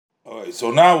Okay,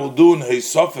 so now we'll do in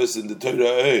Heisofis in the Torah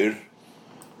Eir.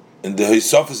 In the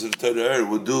Heisofis of the Torah Eir,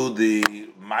 we'll do the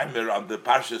Maimer on the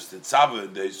Parshas Tetzaveh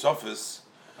in the Heisofis.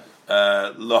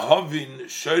 Lahovin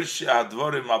Shorshi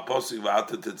Hadvorim Aposik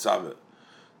V'Ata Tetzaveh.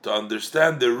 To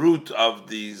understand the root of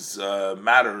these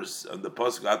matters on the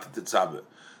Posik V'Ata Tetzaveh.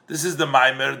 This is the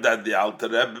Maimer that the Alter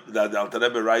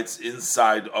Rebbe writes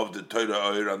inside of the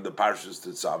Torah Eir on the Parshas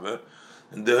Tetzaveh.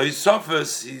 In the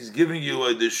Heisofis, he's giving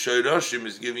you the Shoroshim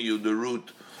is giving you the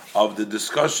root of the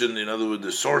discussion, in other words,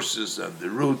 the sources and the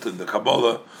root and the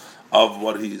Kabbalah of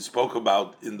what he spoke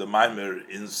about in the Maimer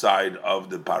inside of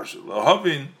the Parsha.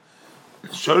 Lahavin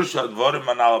Shorosh Hadvorim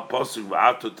Anal Posuk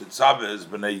V'Ato Tetzaveh is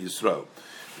Bnei Yisrael.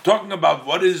 Talking about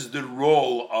what is the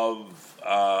role of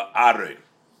Aaron.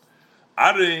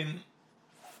 Aaron,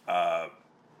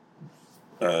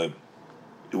 it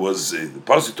was the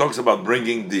Pasuk talks about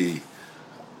bringing the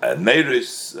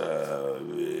Neiris,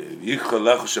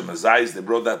 they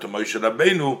brought that to Moshe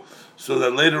Rabbeinu, so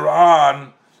that later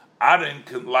on Aaron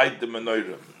can light the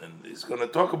menorah. And he's going to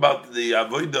talk about the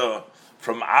avodah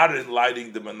from Aaron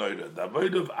lighting the menorah. The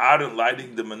avodah of Aaron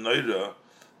lighting the menorah,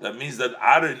 that means that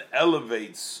Aaron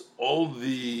elevates all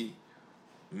the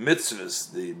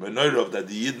mitzvahs, the menorah that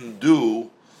the Yidden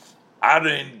do.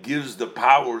 Aaron gives the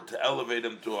power to elevate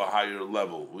them to a higher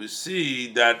level. We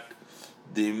see that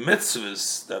the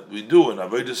mitzvahs that we do in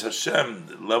Avodas Hashem,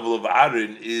 the level of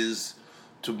Aaron, is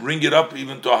to bring it up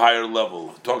even to a higher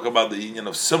level. Talk about the union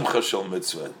of Simcha Shel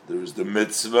Mitzvah. There is the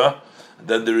mitzvah, and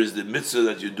then there is the mitzvah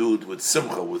that you do it with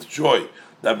Simcha, with joy.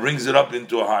 That brings it up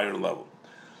into a higher level.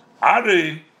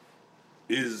 Aaron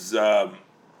is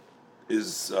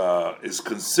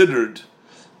considered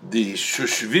the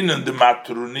Shushvina and the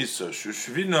Matrunisa.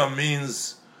 Shushvina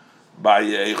means by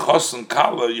a Chosen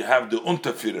Kala, you have the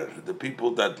Unterführer, the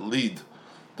people that lead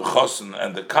the Chosen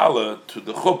and the Kala to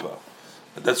the Chuppah.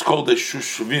 That's called a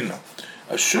Shushvina.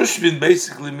 A Shushvin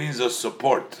basically means a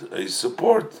support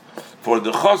for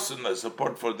the Chosen, a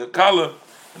support for the Kala.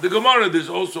 In the Gemara, there's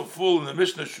also full in the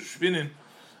Mishnah Shushvinin.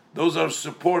 Those are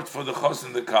support for the Chosen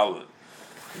and the Kala.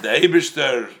 The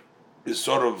Eibishter is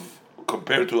sort of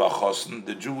compared to a Chosen.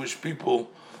 The Jewish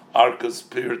people are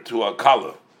compared to a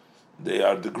Kala. They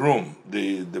are the groom,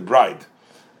 the bride.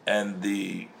 And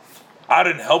the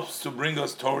Aaron helps to bring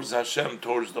us towards Hashem,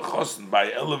 towards the Chosen,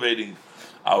 by elevating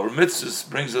our mitzvahs,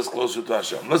 brings us closer to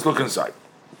Hashem. Let's look inside.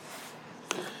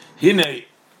 Hine,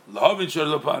 lahavin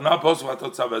shorlo na posuk v'ato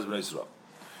tzaveh b'nei Yisrael.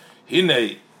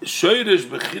 Hine, shoyresh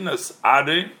bechinas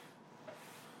Aaron,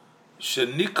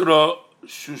 shenikra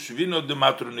shushvino de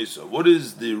matronisa. What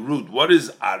is the root? What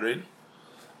is Aaron?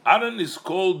 Aaron is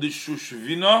called the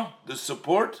shushvino, the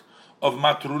support of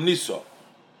Matrunisa.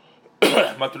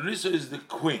 Matrunisa is the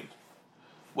queen.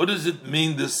 What does it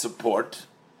mean, the support?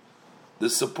 The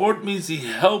support means he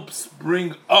helps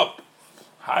bring up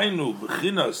Hainu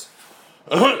B'chinas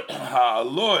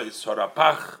Ha'alois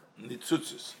Harapach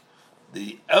Nitzutzis,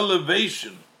 the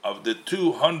elevation of the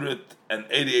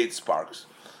 288 sparks.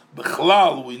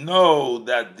 B'chlal, we know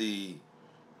that the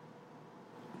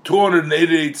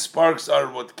 288 sparks are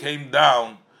what came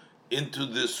down into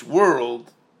this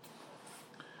world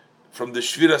from the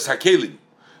Shviras HaKelim.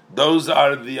 Those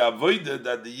are the avodah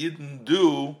that the Yidden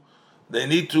do. They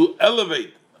need to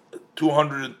elevate.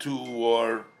 202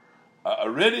 are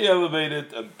already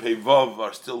elevated, and Pevav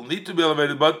are still need to be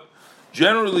elevated. But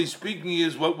generally speaking,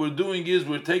 is what we're doing is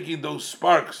we're taking those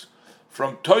sparks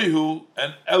from Toihu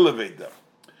and elevate them.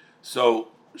 So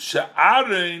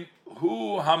She'arein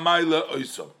hu hamayla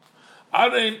oisom.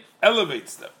 Aaron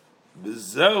elevates them.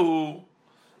 B'zehu.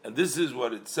 And this is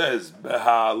what it says,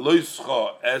 Beha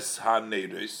es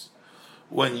ha-neiris.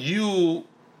 When you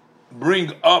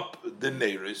bring up the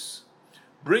neiris,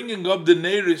 bringing up the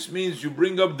neiris means you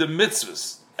bring up the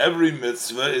mitzvahs. Every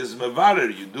mitzvah is mevarer.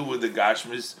 You do with the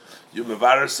gashmis, you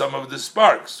mevarer some of the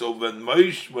sparks. So when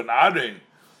Aaron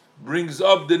brings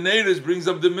up the neiris, brings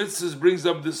up the mitzvahs, brings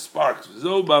up the sparks.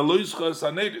 So Beha es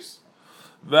ha-neiris.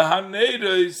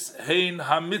 Veha-neiris hein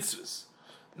ha-mitzvahs.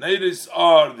 Neiris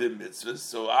are the mitzvahs,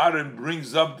 so Aaron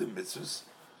brings up the mitzvahs.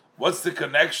 What's the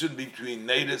connection between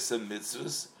neiris and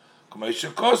mitzvahs?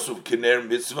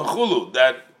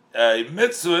 That a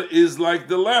mitzvah is like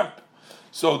the lamp.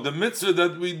 So the mitzvah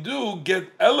that we do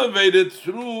get elevated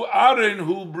through Aaron,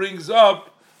 who brings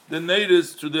up the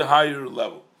neiris to the higher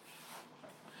level.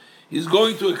 He's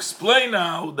going to explain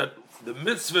now that the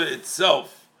mitzvah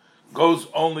itself goes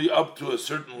only up to a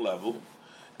certain level,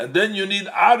 and then you need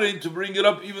Aaron to bring it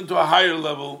up even to a higher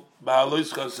level.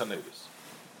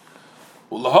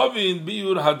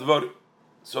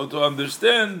 So to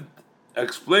understand,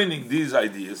 explaining these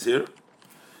ideas here,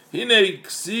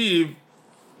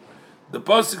 The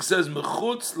pasuk says,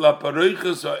 "Mechutz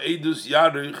laparoiches ha'edus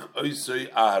yarich oisei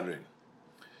Aaron."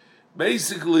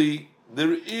 Basically,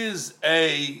 there is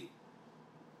a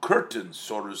curtain,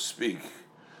 so to speak,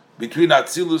 between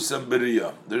Atzilus and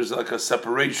Beriah. There's like a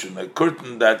separation, a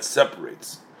curtain that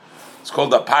separates. It's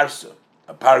called a parsa,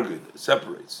 a pargid, it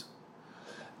separates.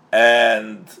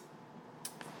 And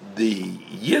the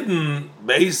Yidden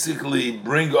basically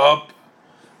bring up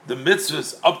the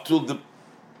mitzvahs up to the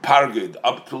pargid,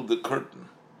 up to the curtain.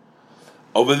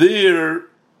 Over there,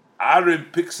 Aaron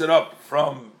picks it up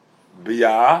from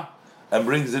Biyah and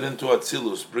brings it into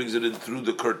Atzilus, brings it in through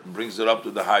the curtain, brings it up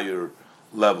to the higher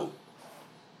level.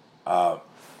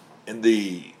 In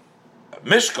the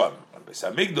Mishkan, Beis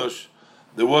Hamikdash,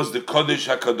 there was the Kodesh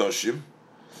HaKadoshim.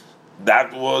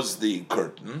 That was the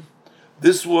curtain.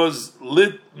 This was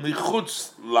lit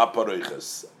michutz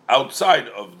laparoiches, outside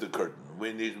of the curtain,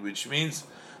 which means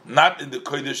not in the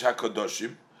Kodesh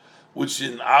HaKadoshim, which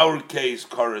in our case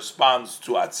corresponds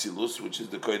to Atzilus, which is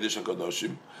the Kodesh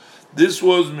HaKadoshim. This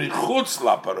was michutz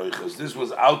laparoiches. This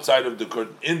was outside of the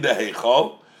curtain, in the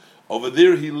Heichal. Over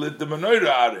there, he lit the menorah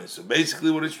Aaron. So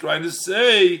basically, what it's trying to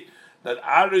say that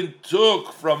Aaron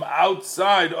took from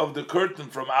outside of the curtain,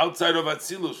 from outside of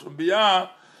Atzilus, from Biyah,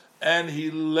 and he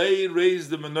raised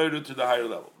the menorah to the higher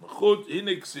level.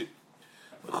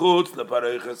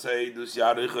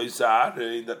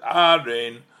 That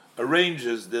Aaron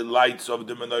arranges the lights of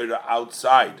the menorah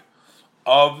outside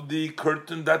of the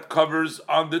curtain that covers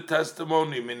on the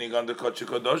testimony, meaning on the Kodesh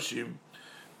HaKadoshim.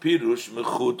 Pirush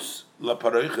mechutz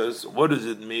laparoiches. What does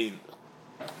it mean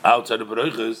outside of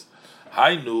paroiches?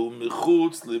 Hainu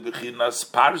mechutz libechinas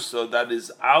parsa, that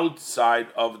is outside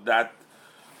of that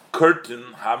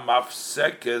curtain.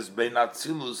 Hamafsekes bein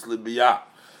Atzilus libiyah.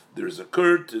 There is a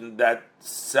curtain that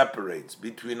separates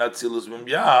between Atzilus and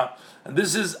Biyah, and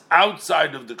this is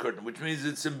outside of the curtain, which means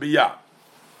it's in Biyah.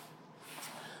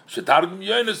 Shetargum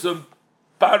yonisum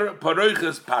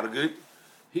paroiches pargid.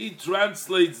 He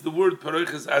translates the word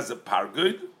paroiches as a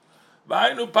pargid.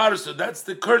 V'ainu parsa, that's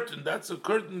the curtain. That's a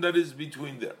curtain that is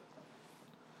between there.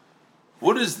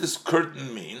 What does this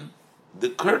curtain mean? The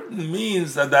curtain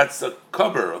means that that's a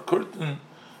cover. A curtain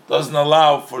doesn't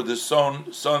allow for the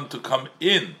sun to come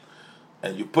in.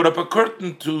 And you put up a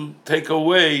curtain to take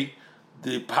away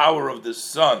the power of the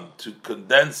sun, to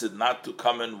condense it, not to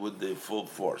come in with the full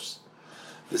force.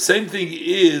 The same thing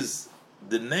is,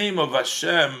 the name of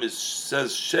Hashem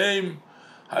says Shem,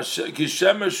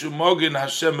 Kishemesh Umogin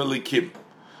Hashem Elikim.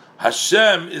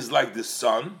 Hashem is like the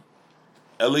sun,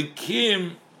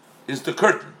 Elikim is the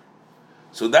curtain.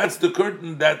 So that's the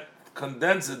curtain that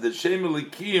condenses. The Shem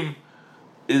Elikim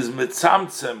is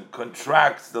Mitzamtzem,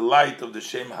 contracts the light of the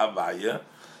Shem Havaya.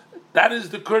 That is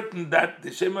the curtain that,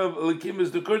 the Shem Elikim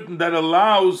is the curtain that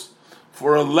allows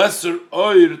for a lesser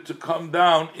oil to come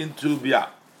down into Biyah.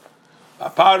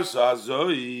 That parsa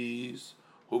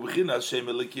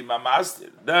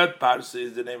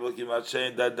is the name of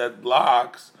Hashem that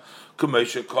blocks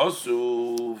Kumesha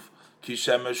Kosuv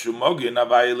Kishemesh Umogin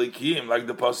Avay Elikim, like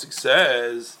the pasuk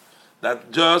says,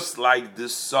 that just like the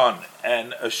sun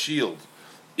and a shield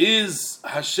is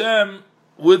Hashem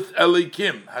with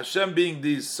Elikim, Hashem being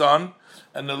the sun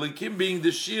and Elikim being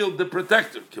the shield, the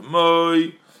protector.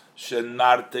 Kemoy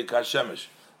Shenartek Hashemesh.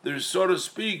 There's, so to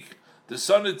speak, the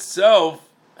sun itself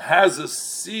has a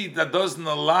seed that doesn't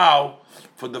allow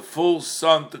for the full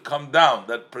sun to come down,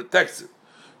 that protects it.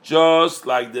 Just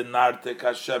like the Nartek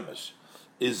Hashemesh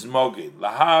is Mogin.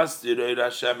 Lahas Yireir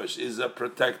Hashemesh is a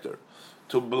protector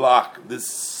to block this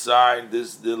sign,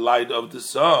 the light of the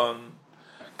sun.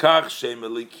 Kach Shem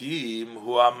Elikim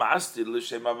hu amastir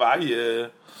l'Shem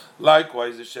Havaya.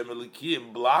 Likewise, the Shem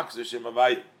Elikim blocks the Shem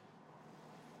Havaya.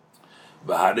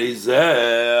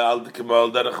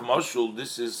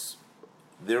 This is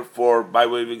therefore, by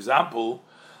way of example,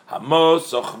 the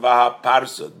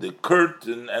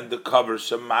curtain and the cover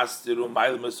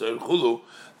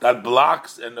that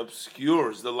blocks and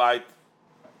obscures the light.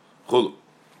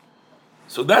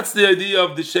 So that's the idea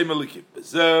of the Shem Elikim.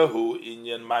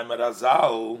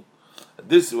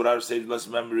 This is what our sage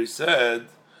blessed memory said.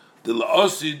 The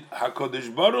La'osid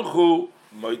HaKadosh Baruch Hu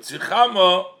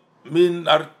Moitzichama min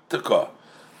artaka,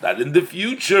 that in the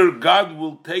future God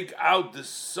will take out the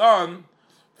sun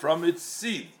from its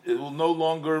seed. It will no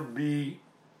longer be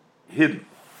hidden.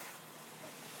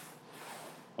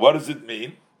 What does it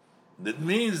mean? It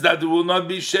means that it will not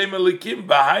be Shem Elikim.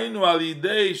 B'hainu al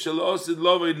yidei shel osid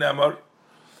lovei nemar.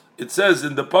 It says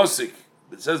in the pasuk,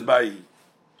 it says by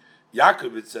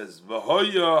Yaakov, it says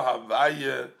v'hoya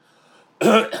havaya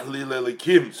lil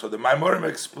Elikim. So the Maimorim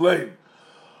explain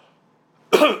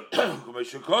That's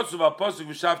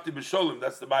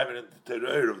the Bible in the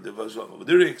Torah of the Vazon.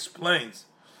 There he explains,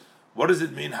 what does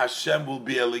it mean Hashem will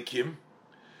be Elikim?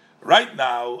 Right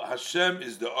now, Hashem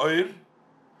is the Oir,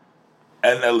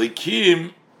 and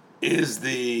Elikim is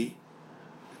the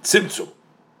Tzimtzum.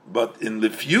 But in the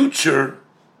future,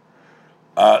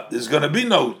 there's going to be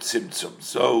no Tzimtzum.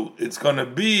 So it's going to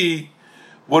be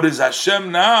what is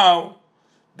Hashem now,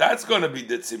 that's going to be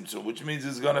the Tzimtzum, which means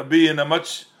it's going to be in a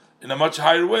much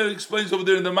higher way. It explains over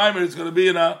there in the Maimer, it's going to be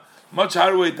in a much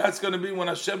higher way. That's going to be when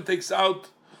Hashem takes out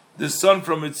the sun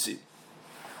from its seed.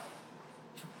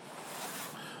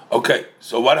 Okay,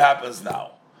 so what happens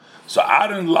now? So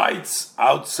Aaron lights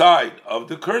outside of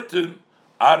the curtain.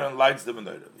 Aaron lights the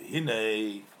menorah.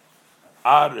 Hine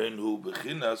Aaron hu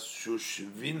bechinas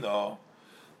shushvino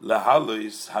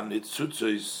lahalois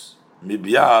hanitzutzois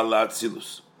mibya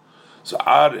la'atzilus. So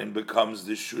Aaron becomes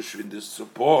the shushvin, the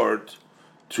support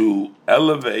to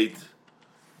elevate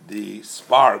the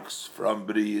sparks from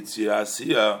Bri Yitzia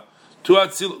Asiya to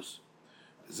Atzilus.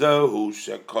 Zehu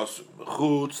shekosum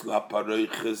mechutz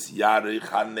laparoiches yarech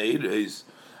haneires.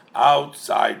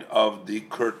 Outside of the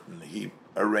curtain, he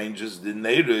arranges the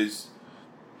neiros,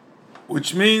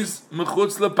 which means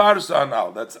mechutz leparsa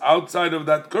now. That's outside of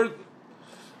that curtain.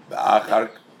 Ba'achar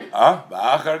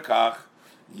kach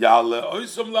yale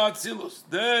oisom la'atzilus.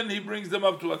 Then he brings them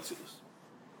up to Atzilus.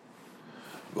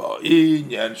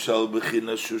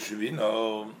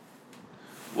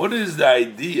 What is the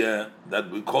idea that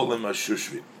we call him a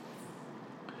shushvin?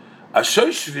 A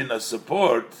shushvin, a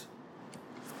support,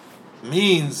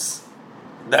 means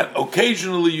that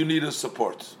occasionally you need a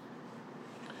support.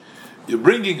 You're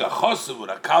bringing a chosav with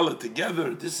a kala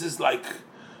together. This is like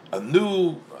a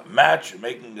new match. You're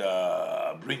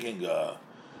bringing a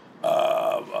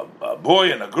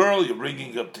boy and a girl. You're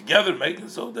bringing them together, making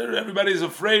so there. Everybody's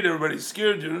afraid. Everybody's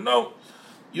scared. You know,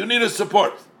 you need a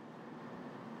support.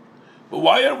 But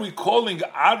why are we calling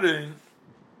Aaron,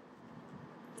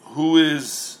 who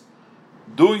is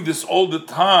doing this all the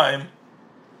time?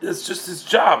 It's just his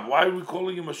job. Why are we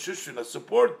calling him a shushvin, a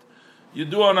support? You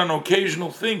do on an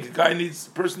occasional thing. The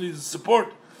person needs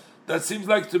support. That seems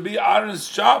like to be Aaron's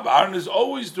job. Aaron is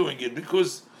always doing it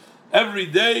because every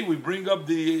day we bring up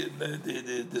the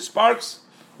sparks.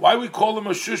 Why we call him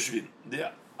a shushvin?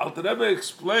 The Alter Rebbe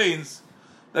explains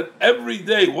that every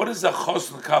day, what is a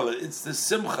chosn kala? It's the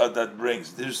simcha that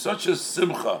brings. There's such a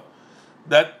simcha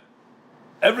that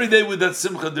every day with that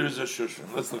simcha there is a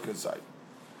shushvin. Let's look inside.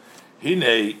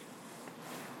 Hine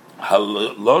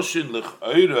haloshin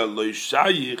l'ch'oira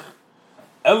lo'ishayich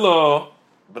elo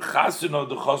b'chasino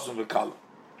d'chosun v'kala.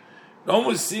 It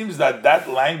almost seems that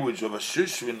language of a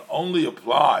shushvin only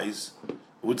applies,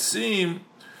 would seem,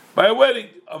 by a wedding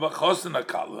of a chosun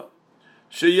akala.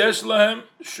 Sheyesh lahem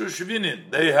shushvinin.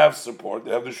 They have support.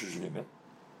 They have the shushvinim.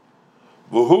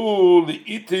 V'hu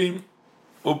li'itim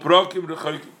u'prokim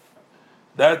rechokim.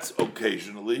 That's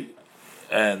occasionally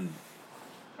and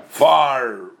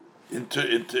far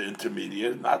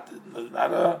intermediate, not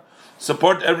a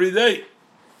support every day.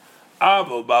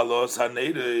 Avo balos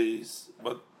hanedes,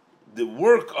 but the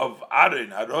work of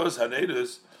Aaron, haros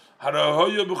hanedes,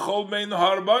 harahoya b'chol mein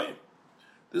harbayim.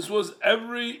 This was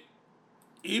every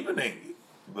evening.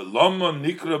 V'lama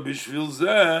nikra b'shvil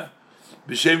zeh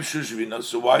b'shem shushvina.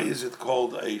 So why is it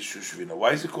called a shushvina?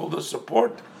 Why is it called a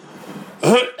support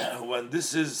when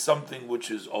this is something which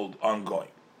is ongoing?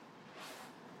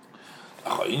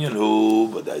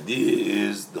 But the idea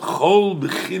is the whole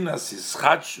bechinas is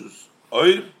chadshus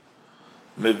oir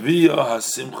mevia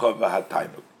hasimcha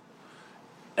v'hatainuk.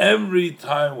 Every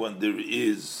time when there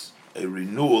is a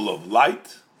renewal of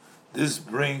light, this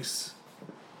brings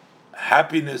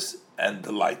happiness and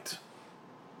delight.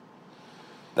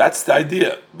 That's the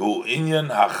idea. Bu'inyan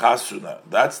hachasuna.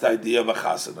 That's the idea of a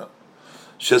chasana.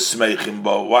 Shesmeichim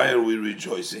ba. Why are we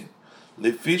rejoicing?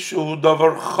 Lefishu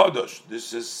davar chodosh.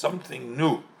 This is something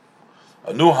new,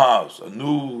 a new house, a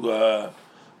new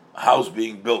house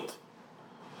being built.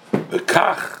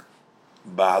 V'kach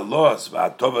ba'alos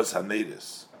v'atovas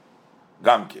hanedes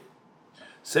gamke.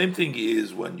 Same thing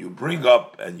is when you bring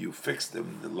up and you fix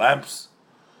them the lamps.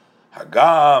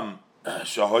 Hagam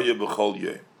shahoya b'chol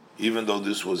yom. Even though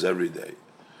this was every day,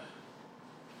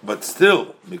 but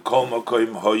still mikol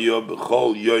makoim hoya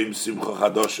b'chol yom simcha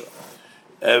chadosha.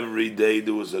 Every day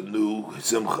there was a new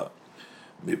simcha.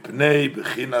 Mipnei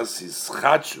bechinas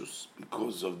ischachus,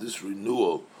 because of this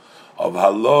renewal of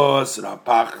halos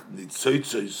rapach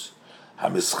nitzoitzos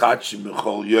hamischachim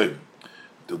b'chol yom,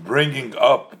 the bringing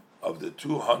up of the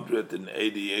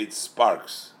 288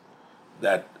 sparks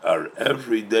that are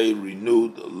every day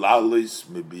renewed, lalis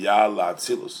mibiyah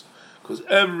la'atzilus, Because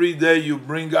every day you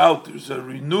bring out, there's a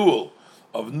renewal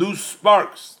of new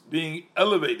sparks being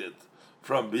elevated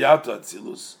from Biyata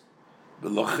Atzilus.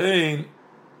 B'lochein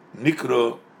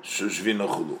nikro shushvin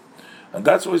chulu. And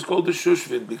that's why it's called the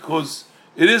Shushvin, because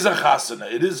it is a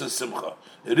chasana, it is a simcha,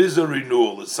 it is a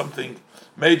renewal, it's something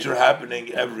major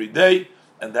happening every day,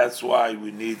 and that's why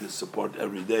we need the support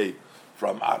every day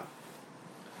from Ar.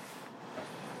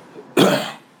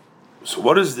 So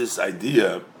what is this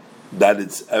idea that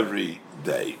it's every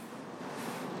day?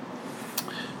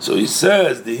 So he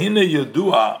says, Dihine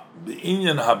Yodua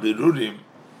B'inyan HaBirurim,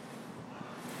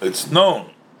 it's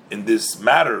known in this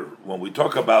matter, when we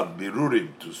talk about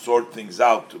Birurim, to sort things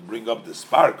out, to bring up the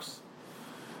sparks,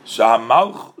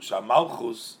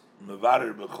 Shamalchus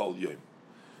Mevarer B'chol Yom.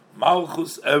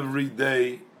 Malchus every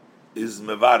day is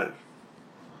Mevarer.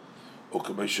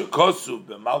 Ukemeshakosu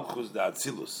B'malchus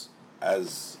Da'atzilus,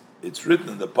 as it's written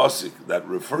in the pasuk that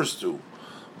refers to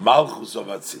Malchus of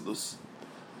Atzilus,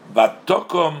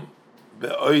 Vatokom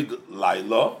Be'oid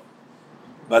Lailo,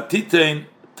 Vatitein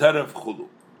Terev Chulu.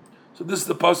 So this is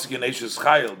the pasuk in Eishes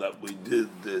Chayil that we did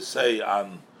say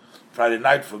on Friday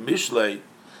night for Mishlei.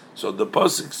 So the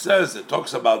pasuk says, it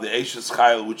talks about the Eishes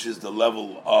Chayil, which is the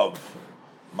level of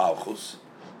Malchus,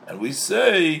 and we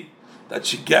say that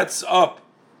she gets up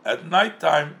at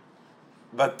nighttime,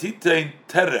 Vatitein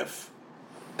Teref.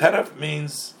 Teref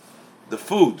means the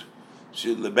food.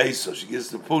 She lebeso. She gives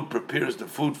the food, prepares the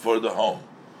food for the home.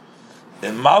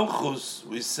 In Malchus,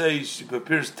 we say she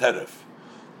prepares teref.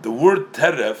 The word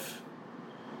teref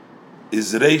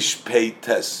is reish pei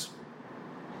tes.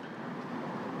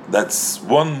 That's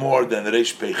one more than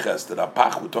reish pei ches. The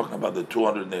Rapach, we're talking about the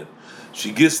 200.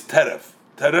 She gives teref.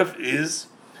 Teref is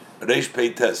reish pei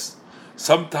tes.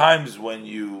 Sometimes when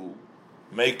you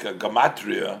make a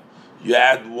gematria, you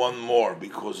add one more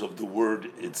because of the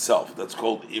word itself. That's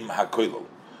called im hakoilel.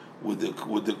 With the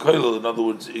koilel, in other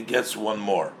words, it gets one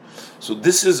more. So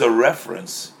this is a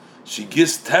reference. She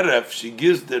gives teref. She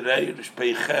gives the reish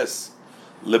peiches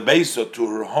lebeisa to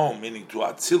her home, meaning to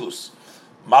Atzilus.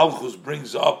 Malchus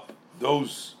brings up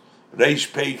those reish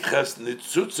peiches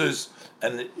nitzutzes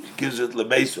and gives it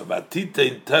lebeisa.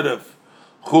 Vatitein teref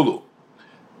chulu.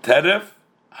 Teref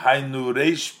hainu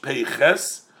reish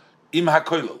peiches im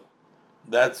hakoilel.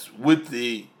 That's with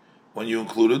the, when you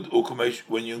include it,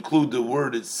 when you include the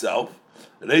word itself,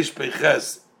 reish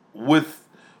peiches with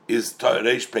is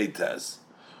reish peites.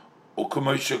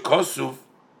 Ukumesh kosuf,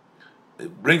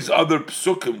 it brings other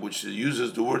psukim which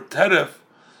uses the word teref.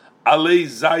 Alei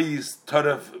zayis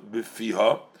teref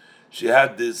b'fiha. She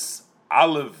had this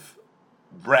olive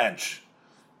branch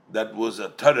that was a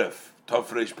teref, tof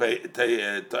reish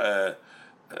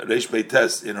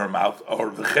peites in her mouth, or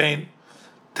v'chein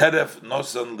teref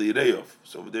nosan lireov.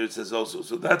 So over there it says also.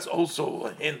 So that's also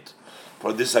a hint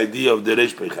for this idea of the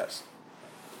reish peiches.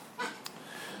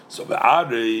 So the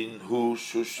Aaron who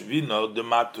shushvino the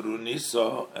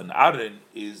matrunisa, and Aaron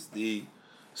is the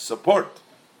support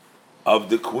of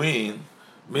the queen,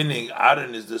 meaning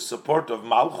Aaron is the support of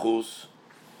Malchus.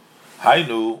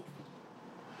 Hainu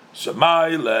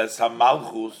Shemai les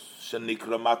hamalchus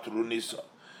shenikra matrunisa.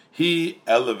 He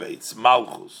elevates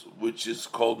Malchus, which is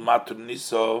called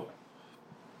Matrunisa,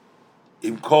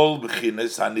 in Kol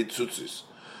B'chines HaNitzutzis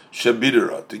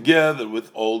Shabidera, together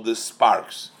with all the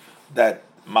sparks that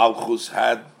Malchus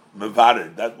had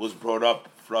mevared, that was brought up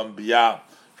from Biyah,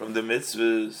 from the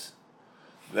mitzvahs.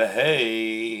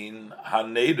 V'hein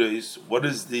HaNeidos, what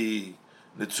is the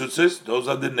Nitzutzis? Those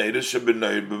are the Neidos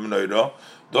Shabinoida.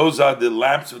 Those are the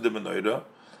lamps of the Benoida.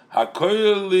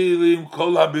 HaKoyelilim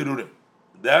Kol HaBirurim.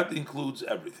 That includes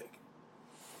everything.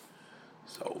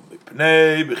 So,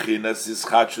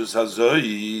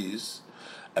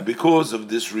 and because of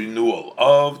this renewal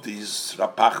of these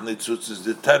rapach nitzutzes,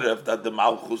 the teref that the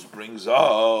Malchus brings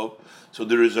up, so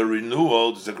there is a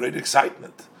renewal, there's a great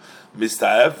excitement. This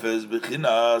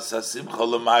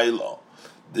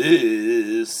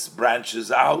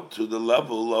branches out to the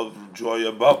level of joy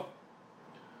above.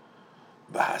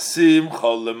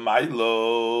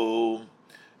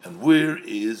 And where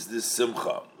is this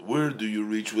simcha? Where do you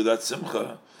reach with that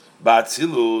simcha?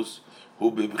 Ba'atzilus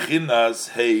hu bebchinas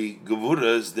hey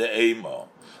gevuras de ema.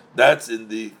 That's in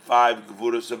the 5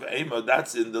 gevuras of ema.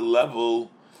 That's in the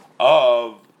level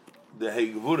of the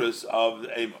hey gevuras of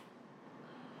the ema.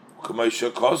 K'maisha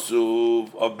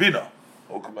kosuv of bina.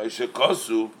 Or k'maisha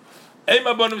kosuv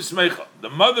ema banim smecha.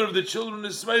 The mother of the children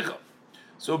is smecha.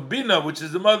 So bina, which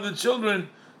is the mother of the children.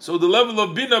 So the level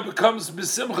of bina becomes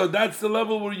b'simcha. That's the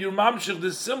level where you mamshich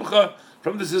the simcha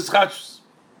from the sischachus.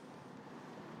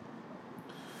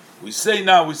 We say in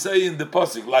the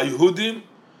pasuk, La Yehudim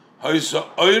ha'isa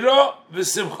oira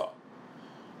v'simcha.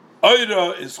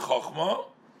 Oira is Chochma,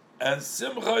 and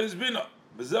Simcha is Bina.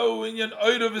 B'zeu inyan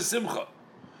Oira v'Simcha.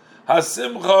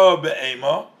 HaSimcha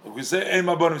be'ema, if we say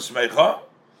Ema Bonim Smecha,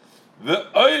 the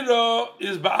Oira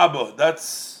is Ba'aba,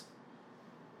 that's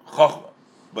Chochma.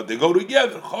 But they go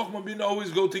together. Chochma and Bina always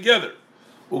go together.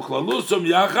 Uchlalusum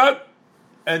Yachad,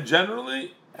 and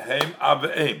generally, Heim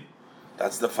Ave'em.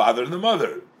 That's the father and the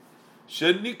mother.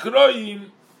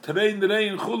 Shenikroim, Terein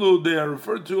Rein Chulu, they are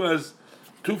referred to as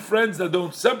two friends that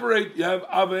don't separate. You have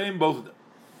Ave'em, both of them.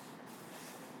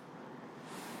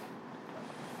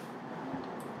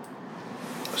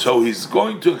 So he's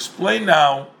going to explain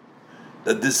now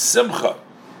that this simcha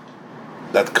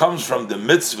that comes from the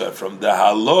mitzvah, from the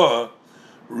halah,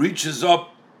 reaches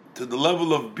up to the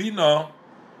level of bina,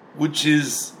 which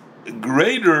is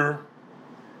greater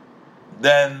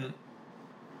than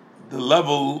the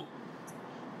level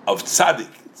of tzaddik.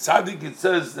 Tzaddik, it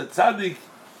says that tzaddik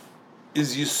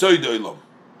is yisoid olam.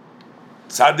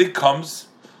 Tzaddik comes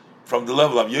from the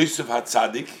level of Yosef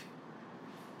HaTzaddik.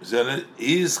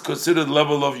 He is considered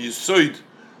level of yisoid.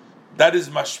 That is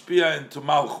mashpia into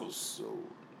malchus. So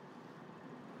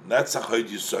that's a chayd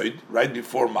yisoid. Right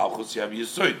before malchus, you have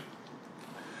yisoid.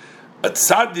 A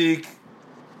tzaddik,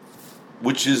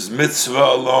 which is mitzvah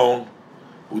alone,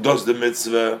 who does the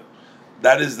mitzvah,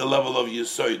 that is the level of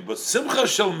yisoid. But simcha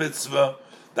shel mitzvah,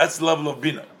 that's the level of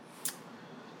bina.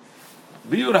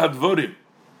 Biur hadvorim,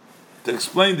 to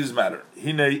explain this matter,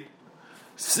 hinei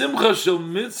simcha shel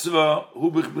mitzvah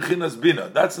hu b'chinas bina.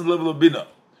 That's the level of bina.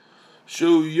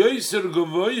 Shu yoser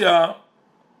gavoya.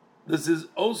 This is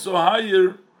also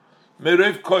higher.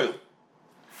 Merev koil.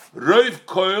 Rev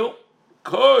koil.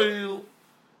 Koil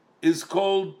is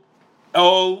called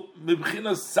all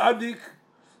mibchinas tzaddik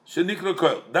shenikra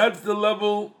koil. That's the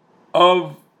level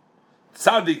of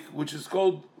tzaddik, which is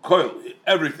called koil.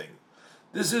 Everything.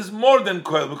 This is more than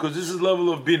koil because this is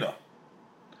level of bina.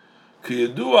 Ki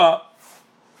yedua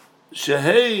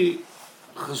shehei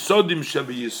chesodim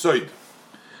shebi yisoid.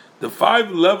 The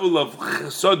 5 level of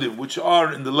chesodim, which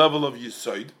are in the level of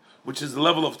yisoid, which is the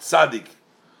level of tzaddik,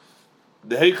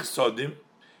 the hei chesodim,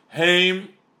 heim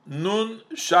nun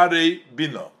sharei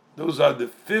bina. Those are the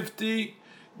 50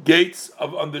 gates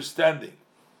of understanding,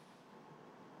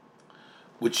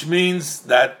 which means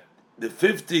that the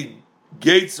 50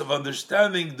 gates of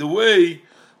understanding, the way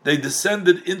they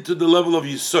descended into the level of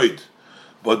yisoid.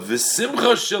 But the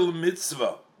simcha shel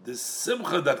mitzvah, the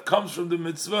simcha that comes from the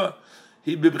mitzvah,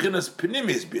 he bebchinas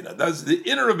pnimis bina. That's the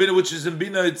inner bina, which is in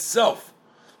bina itself.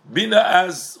 Bina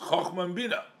as chochma and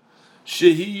bina.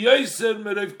 Shehi yoser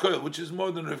merev koil, which is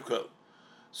more than rev koil.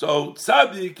 So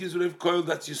tzaddik is rev koil.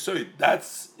 That's yisoid.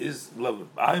 That's his level.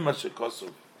 Ba'ay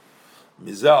mashekosov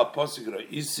mizah posik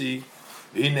ra'isi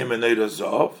v'hine menei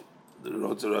razov. The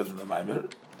rots are in the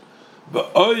maimer.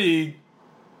 But oid,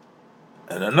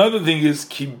 and another thing is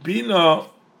kibina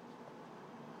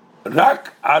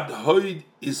rak ad hoid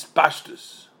is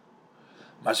pashtus.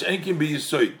 Mashenkin be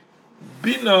yisoid.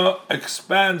 Bina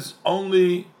expands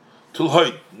only to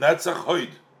hoid. Netzach hoid,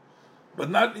 but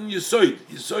not in yisoid.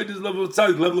 Yisoid is level of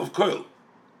tzaddik, level of koil.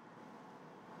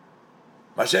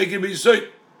 Mashenkin be yisoid.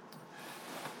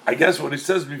 I guess what he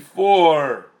says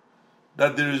before,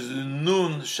 that there is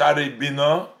nun sharei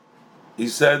bina, he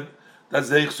said that's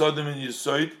the Eichsodim in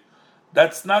Yisoid.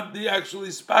 That's not the actual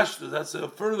Ispashta, that's a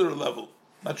further level.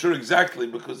 Not sure exactly,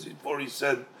 because before he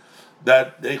said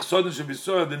that the Eichsodim should be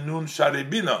soya, the nun sharei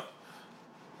bina.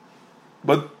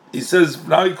 But he says,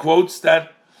 now he quotes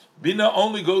that bina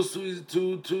only goes to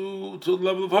the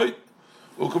level of Hoyt.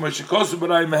 Ukumeshikosu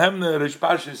b'ray mehemne resh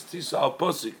pashis tisa al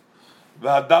posik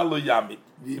v'hadalo yamit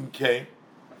v'imkein.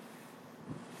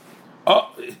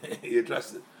 Oh, he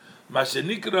addressed it.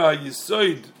 Mashenikra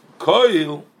Yisoid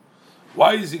Koil.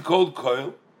 Why is he called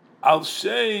Koil? Al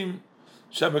Shem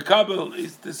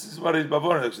Shemekabel. This is what he's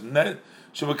Bavorah.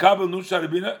 Shemekabel Nun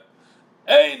Sharibina.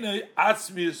 Eine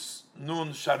Atzmius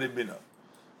Nun Sharibina.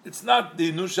 It's not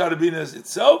the Nun Sharibina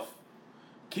itself.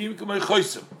 Kim Kamei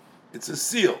Choisem. It's a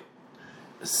seal.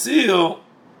 A seal,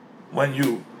 when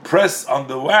you press on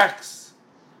the wax,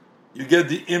 you get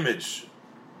the image.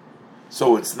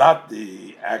 So it's not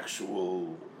the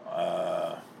actual.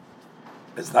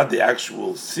 It's not the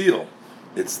actual seal.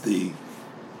 It's the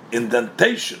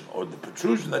indentation or the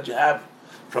protrusion that you have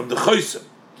from the choisem.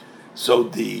 So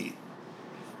the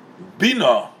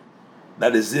bina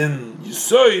that is in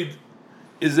Yisoid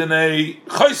is in a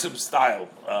choisem style.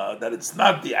 That it's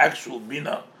not the actual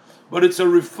bina, but it's a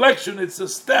reflection. It's a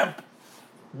stamp.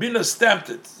 Bina stamped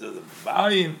it.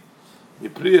 Ba'ayin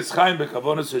yipriyas chaim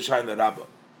bekavonos yeshayin l'rabba.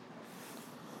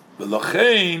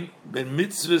 V'lochein ben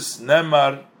mitzvahs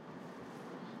nemar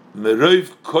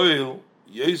meroiv koil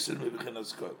yoser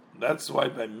mebichinas koil. That's why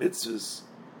by mitzvahs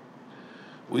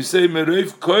we say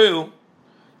mereif koil,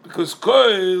 because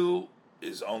koil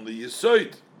is only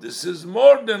yisoid. This is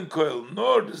more than koil,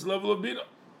 nor this level of bina.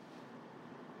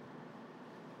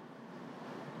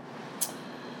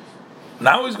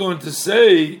 Now he's going to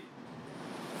say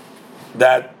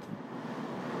that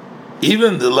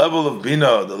even the level of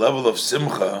bina, the level of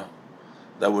simcha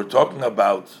that we're talking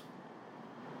about,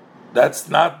 that's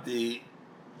not the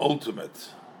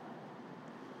ultimate.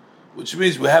 Which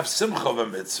means we have simcha of a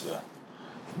mitzvah,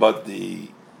 but the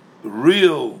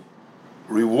real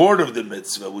reward of the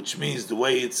mitzvah, which means the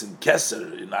way it's in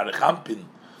Keser, in Arich Anpin,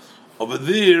 over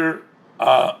there,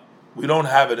 we don't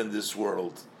have it in this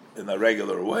world in a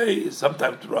regular way.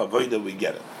 Sometimes through avodah we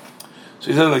get it.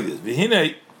 So he says like this: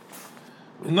 V'hinei,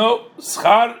 we know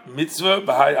schar mitzvah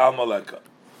b'hai al maleka.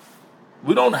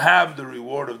 We don't have the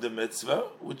reward of the mitzvah,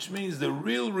 which means the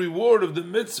real reward of the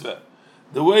mitzvah,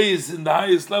 the way it's in the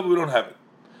highest level, we don't have it.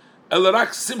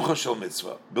 Elarak simcha shel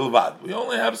mitzvah bilvad. We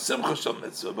only have simcha shel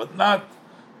mitzvah, but not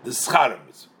the schar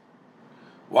mitzvah.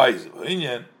 Why is it?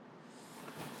 V'hinei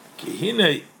ki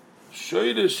hinei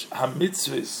shoyrish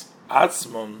hamitzvahs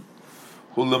atzmon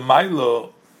hu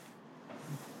lemailo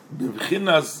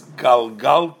b'vchinas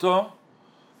galgalto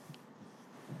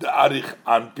the arich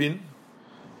anpin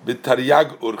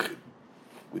b'taryag urchim.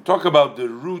 We talk about the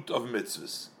root of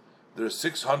mitzvahs. There are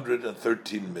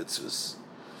 613 mitzvahs.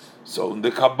 So in the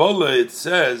Kabbalah it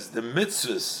says the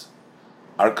mitzvahs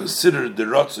are considered the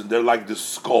rotzen. They're like the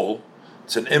skull.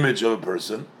 It's an image of a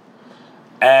person.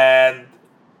 And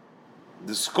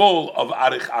the skull of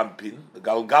Arich Anpin, the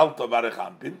Galgalt of Arich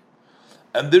Anpin,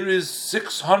 and there is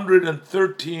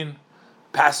 613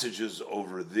 passages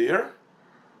over there,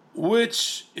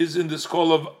 which is in the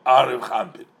skull of Arich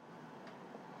Anpin.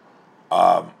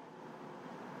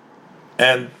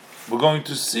 And we're going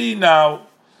to see now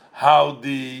how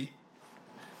the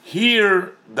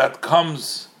hair that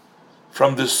comes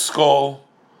from the skull,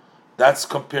 that's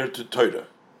compared to Torah.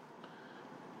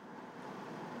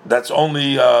 That's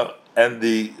only and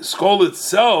the skull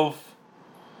itself,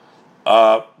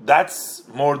 that's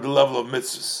more the level of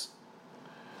mitzvahs.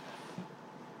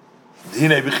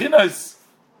 Hinei b'chinas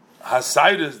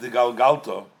hasaydus the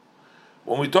galgalto.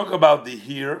 When we talk about the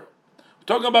hair, we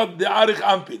talk about the arich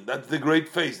anpin. That's the great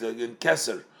face, like in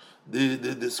Keser,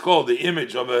 the skull, the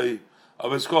image of a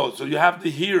skull. So you have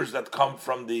the hairs that come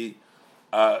from the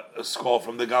skull,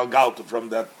 from the galgalto, from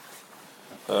that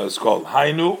skull.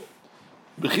 Hainu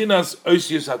b'chinas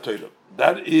oisius haTorah.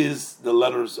 That is the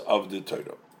letters of the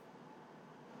Torah.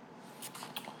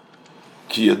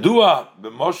 Ki yadua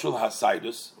b'moshul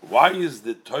hasaydus. Why is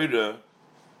the Torah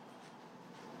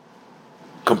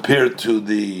compared to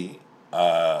the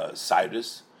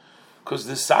Sidus? Because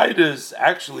the Sidus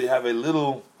actually have a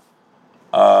little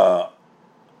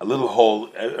hole.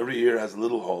 Every ear has a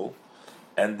little hole,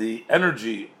 and the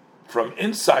energy from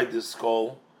inside the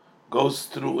skull goes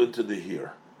through into the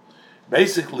ear.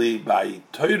 Basically, by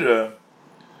Torah,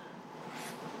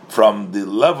 from the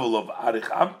level of Arich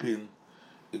Anpin,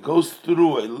 it goes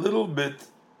through a little bit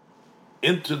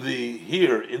into the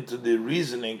ear, into the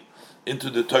reasoning, into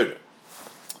the Torah.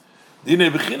 Dine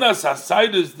b'chinas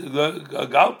hasaydus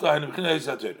galta and b'chinas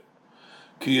haTorah.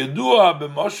 Ki yadua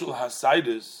b'moshul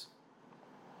hasaydus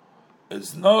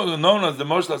is known as the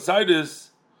moshul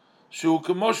hasaydus shu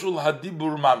k'moshul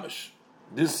hadibur mamish.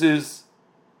 This is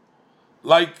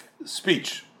like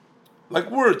speech, like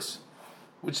words,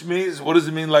 which means, what does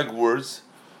it mean like words?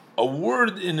 A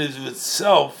word in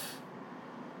itself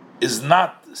is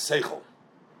not seichel.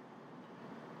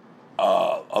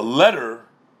 A letter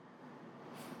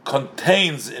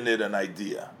contains in it an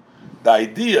idea.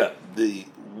 The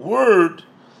word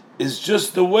is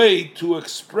just a way to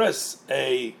express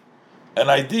an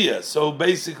idea. So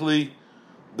basically,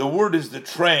 the word is the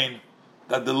train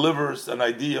that delivers an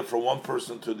idea from one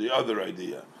person to the other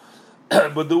idea.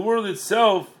 But the word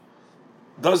itself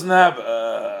doesn't have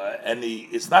any,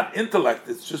 it's not intellect,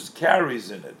 it just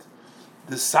carries in it.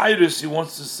 The Cyrus, he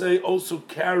wants to say, also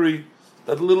carry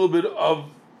that little bit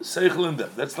of seichel in them.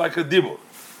 That's like a dibur.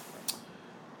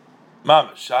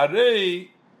 Mamash. Sharei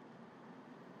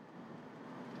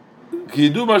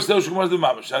kidu marstel shkumas de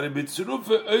mamash. Sharei bitzuruf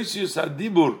oisius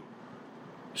hadibur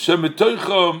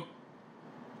shemetoichom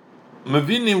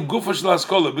mevinim gufa shel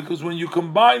haskola. Because when you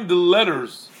combine the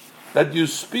letters that you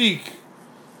speak,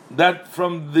 that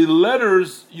from the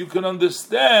letters you can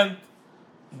understand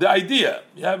the idea.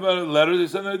 You have a letter,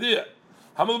 there's an idea.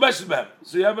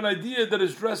 So you have an idea that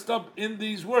is dressed up in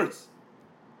these words.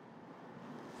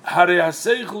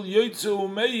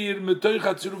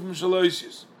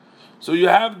 So you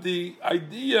have the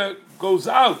idea goes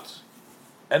out,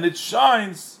 and it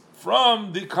shines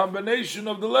from the combination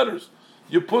of the letters.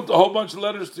 You put a whole bunch of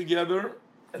letters together,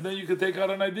 and then you can take out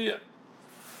an idea.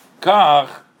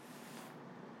 Kach,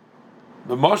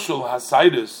 the Moshul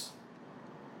Hasidus.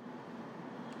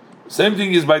 Same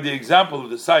thing is by the example of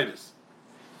the Sidus.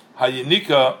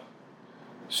 Hayinika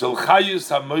shel chayus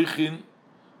hamoichin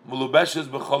mulubeshes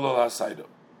b'cholol hasaydo.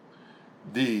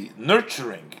 The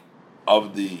nurturing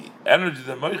of the energy of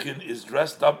the moichin is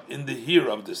dressed up in the here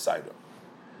of the saydo.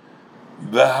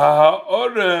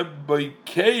 V'ha'ore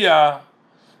boikeya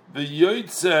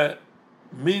v'yoytze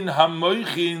min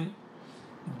hamoichin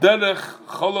derech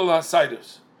cholol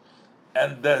hasaydos.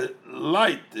 And the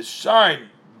light, the shine,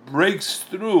 breaks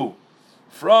through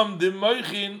from the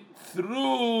moichin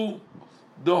through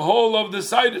the whole of the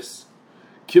sidus.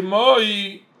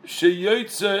 Kimoi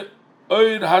sheyoytze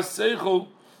oir haseichel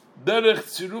derech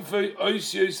tzirufei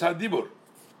oisyos hadibur.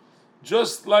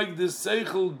 Just like the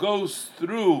seichel goes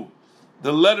through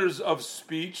the letters of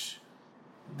speech,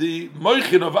 the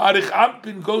moichin of Arich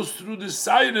Ampin goes through the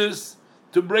sidus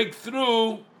to break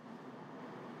through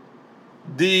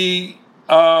the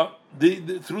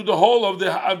through the whole of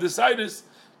the sidus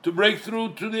to break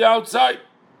through to the outside.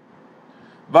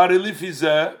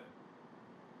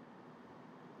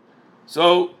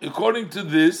 So, according to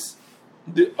this,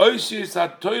 the Oishis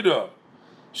HaTorah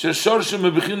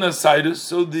Sheshorshem Bechinas Sidus,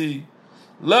 so the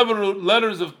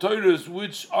letters of Torahs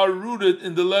which are rooted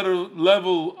in the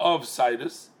level of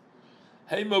Sidus,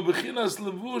 Heimo Bechinas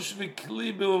Levush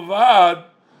V'Kli Bilvad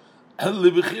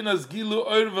Lebechinas Gilu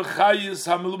Oir V'Chayis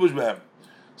HaMelubush Behem.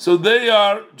 So they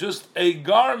are just a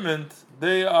garment,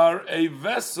 they are a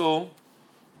vessel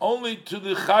only to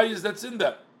the chayis that's in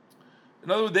them.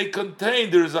 In other words, they contain,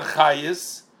 there is a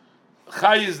chayis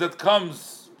that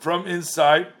comes from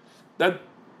inside that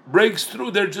breaks through.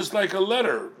 They're just like a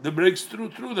letter that breaks through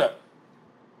them.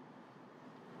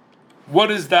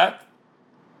 What is that?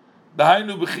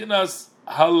 Dahainu b'chinas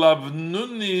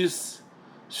halavnunis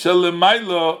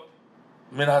shelemaylo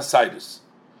min hasaydus.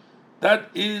 That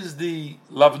is the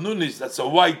lavnunis. That's a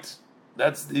white.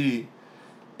 That's the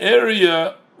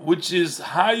area which is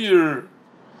higher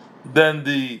than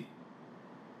the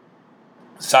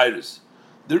Cyrus.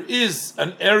 There is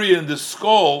an area in the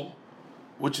skull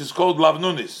which is called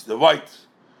lavnunis, the white.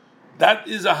 That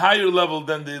is a higher level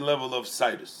than the level of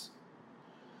Cyrus,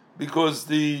 because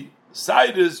the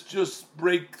Cyrus just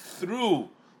break through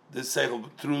the seichel,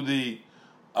 through the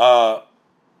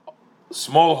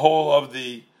small hole of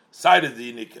the side of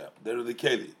the inika, there are the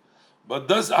keli. But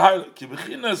does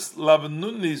kibichinas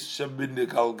lavnunis shabin the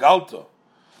galgalto,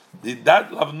 that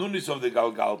lavnunis of the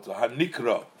galgalto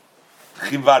hanikra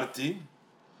chivarti,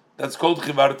 that's called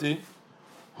chivarti.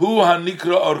 Hu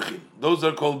hanikra orchin, those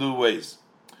are called the ways.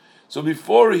 So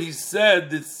before he said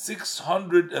the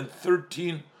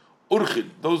 613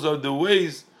 urchin, those are the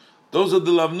ways, those are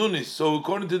the lavnunis. So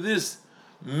according to this,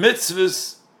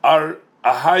 mitzvahs are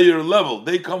a higher level.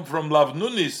 They come from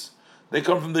lavnunis. They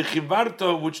come from the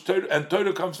chivarta, which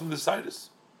Torah comes from the Sidus.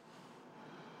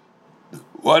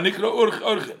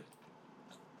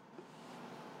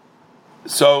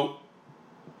 So,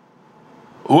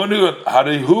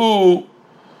 harihu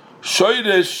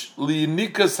shoyresh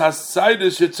liinikas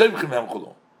hasidus shetzevchim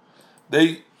hemchulu.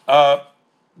 They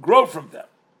grow from them.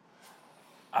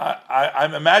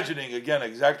 I'm imagining again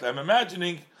exactly. I'm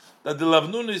imagining that the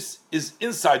lavnunis is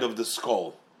inside of the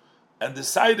skull, and the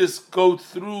sidus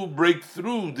break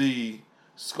through the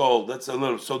skull. That's a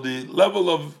little. So the level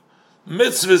of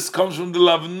mitzvahs comes from the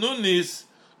lavnunis,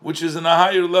 which is in a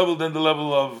higher level than the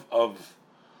level of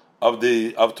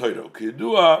Torah.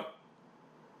 Kidua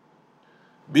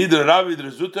bidr ravid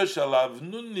rezuta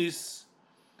shalavnunis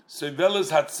sevelas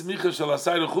hatzmicha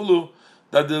shalasayr chulu,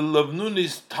 that the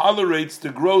lavnunis tolerates the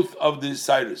growth of the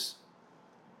sidus.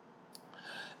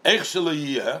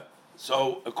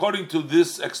 So, according to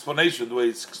this explanation, the way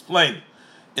it's explained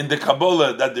in the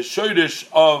Kabbalah, that the shoyrish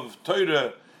of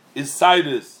Torah is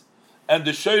sidus, and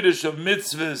the shoyrish of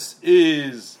mitzvahs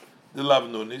is the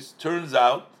lavnunis, turns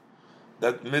out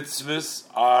that mitzvahs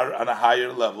are on a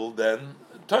higher level than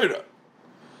Torah.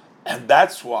 And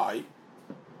that's why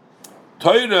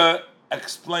Torah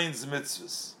explains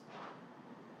mitzvahs.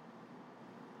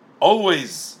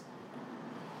 Always,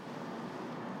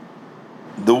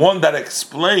 the one that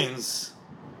explains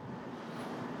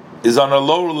is on a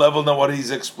lower level than what he's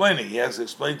explaining. He has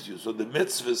explained to you. So the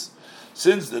mitzvahs,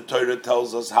 since the Torah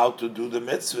tells us how to do the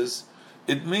mitzvahs,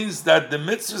 it means that the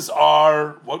mitzvahs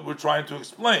are what we're trying to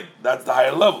explain. That's the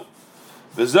higher level.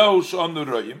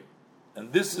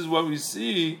 And this is what we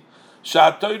see.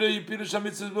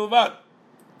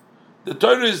 The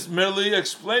Torah is merely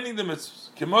explaining the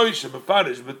mitzvahs. Kemoisha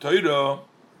befarish b'Torah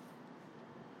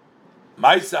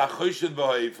ma'isa achoshen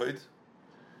v'ha'efed.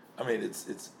 I mean,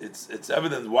 it's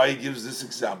evident why he gives this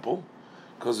example,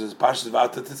 because it's Parshas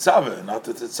V'ata Tetzaveh, and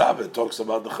V'ata Tetzaveh talks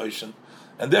about the choshen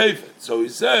and the efed. So he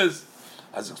says,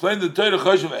 as explained in the Torah,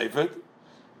 choshen v'efed,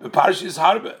 the Parsha is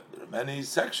harbe. There are many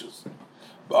sections.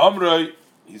 Ba'amrei,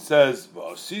 he says,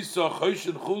 v'asisa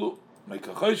choshen chulu, make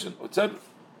a choshen, etc.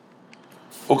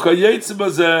 Ukayetz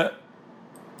bazeh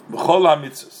b'chol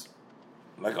ha-mitzvahs.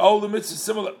 Like all the mitzvahs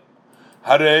similar.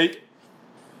 Harei,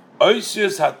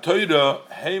 oishes ha-Torah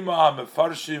heima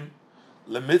ha-mefarshim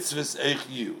le-mitzvahs eich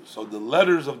yu. So the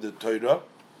letters of the Torah,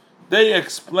 they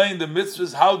explain the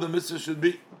mitzvahs, how the mitzvahs should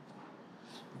be.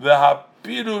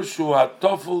 V'ha-pirush hu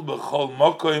ha-tofel b'chol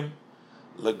mokoim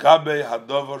legabe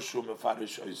ha-dovar shu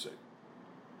mefarish oisei.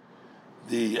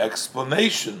 The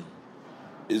explanation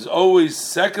is always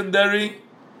secondary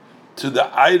to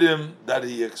the item that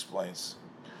he explains.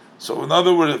 So in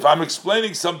other words, if I'm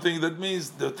explaining something, that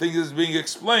means the thing is being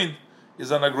explained is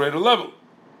on a greater level.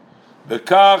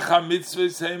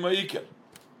 Mitzvahs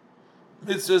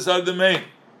are the main.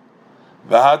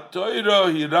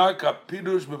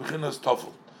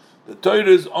 The Torah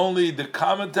is only the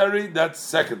commentary, that's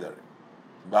secondary.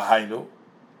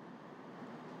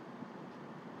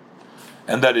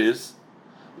 And that is,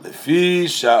 Lefi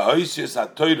sha'oisius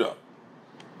ha-Torah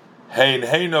Hein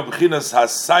b'chinas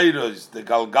hasayros the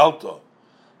galgalto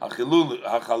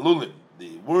hachalulim.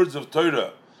 The words of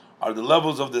Torah are the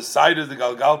levels of the sayros the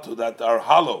galgalto that are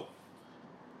hollow,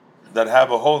 that have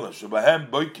a wholeness. Shubahem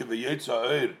boike v'yetza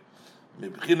oir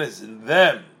b'chinas, in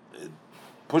them it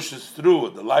pushes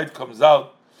through, the light comes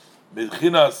out.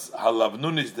 B'chinas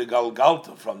halavnunis the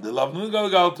galgalto, from the lavnun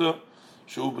galgalto.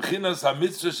 Shu b'chinas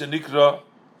hamitzvah shenikra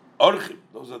orchim.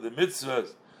 Those are the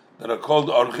mitzvahs that are called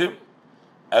orchim.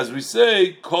 As we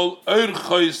say, kol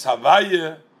orchois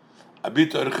havaye,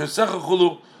 abit orchosecha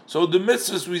chulu. So the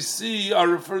mitzvahs we see are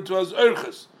referred to as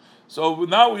orchos. So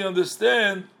now we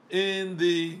understand in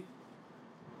the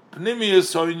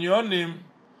pnimius or inyonim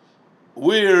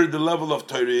where the level of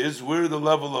Torah is, where the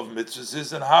level of mitzvahs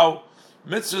is, and how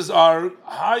mitzvahs are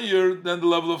higher than the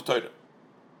level of Torah.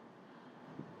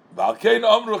 V'alkein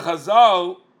omru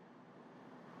chazal.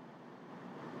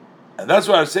 And that's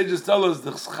why our sages tell us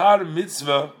the schar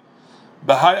mitzvah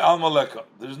b'hai al maleka.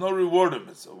 There's no reward in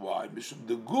mitzvah. Why? Because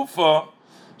the gufa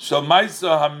shall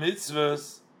ma'isa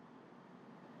ha-mitzvahs,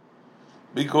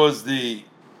 because the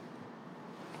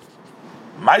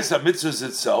ma'isa mitzvahs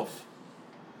itself,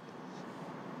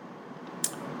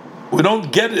 we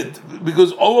don't get it,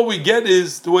 because all what we get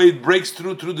is the way it breaks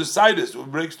through the sidus,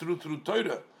 it breaks through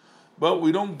Torah, but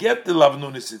we don't get the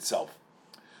lavnunis itself.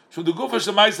 So the gufa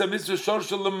shemaisa mitzvah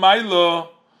shorshel lemaila,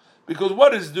 because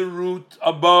what is the root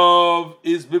above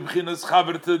is bibchinas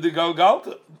chaverta de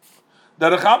galgalta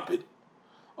darachampin.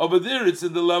 Over there, it's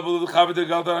in the level of the chaverta de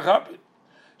galgalta darachampin.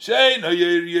 Shein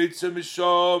hayer yetze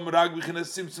misham rag bibchinas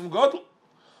simsim gadol.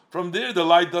 From there, the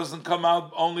light doesn't come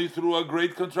out only through a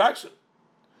great contraction.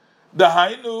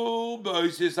 Dahainu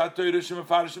b'oisis ha'Torah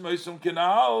shemefarshim oisum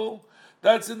kenal.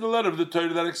 That's in the letter of the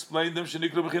Torah that explained them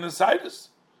shenikra b'chinas sidus,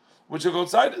 which are called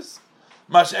sidus.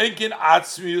 Mash'enkin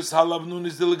atzmius halavnun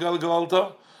is the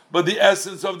galgalta, but the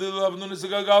essence of the lavnun is the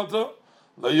galgalta.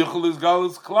 La yuchel is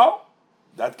galus klau.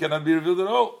 That cannot be revealed at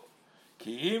all.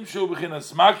 Ki im shu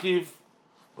b'chinas makif,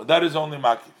 but that is only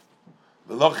makif.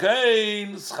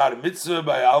 V'lochein schar mitzvah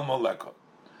by alma leka.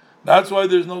 That's why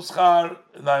there's no schar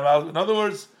in Naim. In other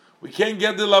words, we can't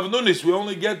get the lavnunis. We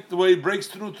only get the way it breaks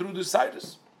through the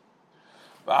sidus.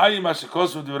 V'ayim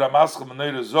hashekos v'divramaschem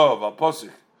v'neir zov al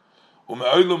posich.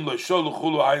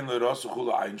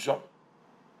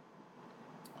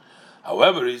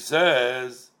 However, he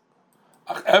says,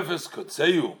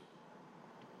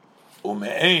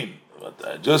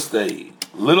 just a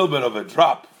little bit of a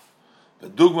drop.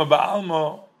 It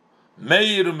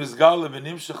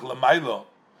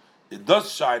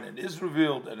does shine and is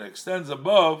revealed and extends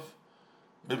above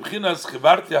from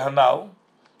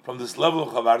this level of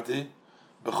chavarti,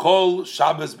 b'chol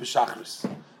Shabbos b'shachris.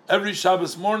 Every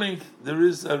Shabbos morning, there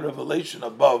is a revelation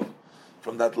above,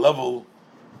 from that level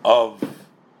of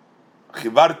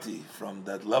chivarti, from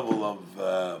that level of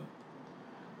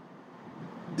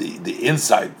the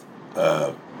inside.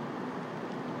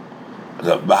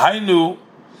 Behainu,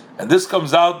 and this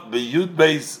comes out b'yud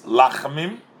beis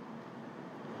lachamim,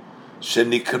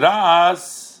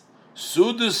 shenikras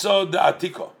suduso de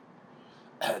atiko.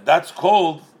 That's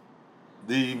called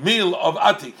the meal of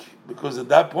Atik, because at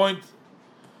that point,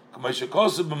 as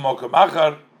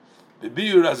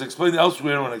explained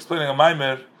elsewhere when explaining a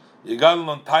Maimer,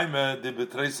 Yegalon Taime de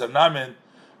Betreisa Namen,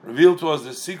 revealed to us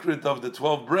the secret of the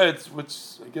 12 breads, which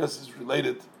I guess is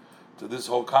related to this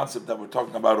whole concept that we're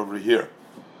talking about over here.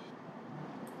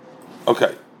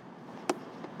 Okay.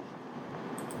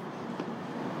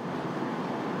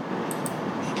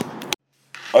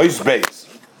 Ois Beis.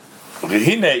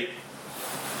 V'hinei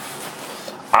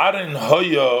Aaron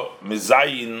Hoya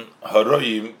Mizayin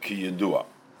Haroyim Ki Yedua.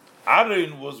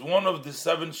 Aaron was one of the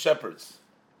 7 shepherds.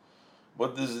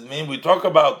 What does it mean? We talk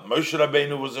about Moshe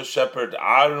Rabbeinu was a shepherd,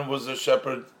 Aaron was a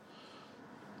shepherd.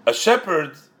 A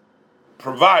shepherd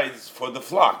provides for the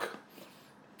flock.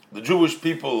 The Jewish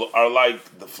people are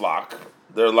like the flock.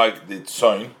 They're like the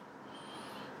tzoin.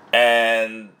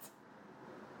 And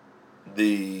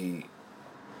the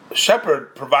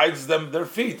shepherd provides them their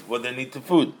feed, what they need to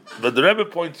food. But the Rebbe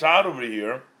points out over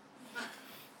here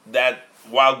that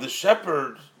while the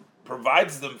shepherd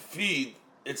provides them feed,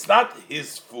 it's not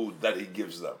his food that he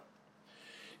gives them.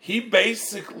 He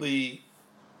basically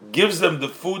gives them the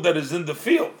food that is in the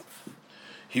field.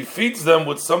 He feeds them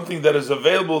with something that is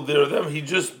available there. He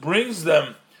just brings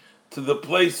them to the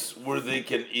place where they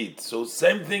can eat. So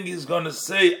same thing he's going to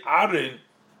say, Aaron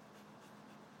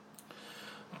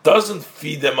doesn't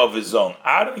feed them of his own.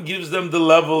 Aaron gives them the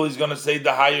level, he's going to say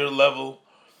the higher level.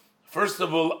 First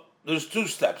of all, there's 2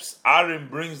 steps. Aaron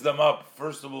brings them up,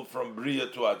 first of all, from Bria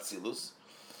to Atzilus.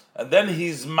 And then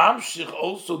he's mamshich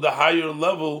also the higher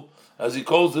level, as he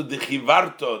calls it, the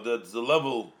chivarto, that's the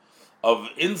level of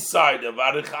inside of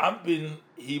Arich Ampin.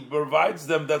 He provides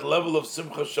them that level of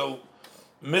simcha shel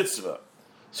mitzvah.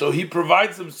 So he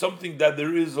provides them something that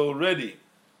there is already.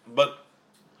 But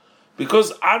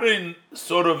because Aaron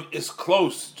sort of is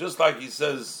close, just like he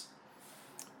says,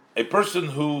 a person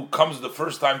who comes the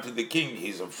first time to the king,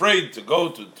 he's afraid to go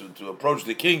to approach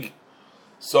the king.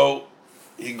 So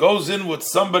he goes in with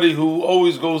somebody who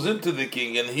always goes into the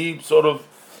king, and he sort of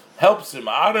helps him.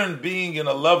 Aaron being in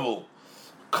a level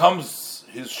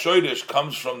his shoydesh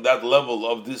comes from that level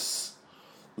of this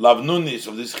lavnunis,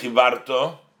 of this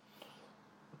chivarto,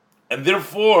 and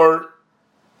therefore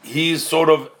he's sort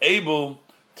of able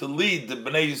to lead the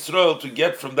Bnei Yisrael to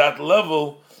get from that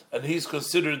level, and he's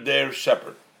considered their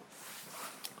shepherd.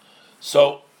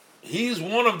 So he's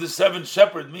one of the 7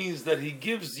 shepherds, means that he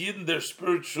gives Yidden their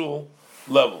spiritual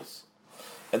levels.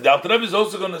 And the Alter Rebbe is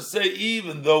also going to say,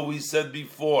 even though we said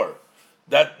before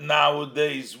that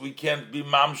nowadays we can't be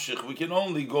mamshich, we can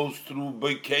only go through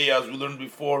Beikei, as we learned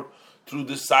before, through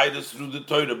the Sidus, through the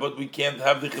Torah, but we can't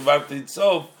have the Chivarta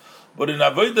itself. But in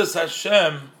Avodas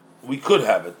Hashem, we could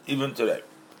have it, even today.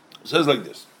 It says like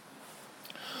this.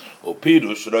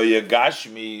 Opirush Roya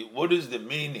Gashmi, what is the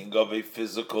meaning of a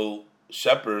physical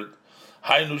shepherd?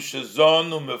 Hainu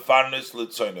Shezonu Mefarnes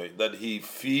Litzoinoi, that he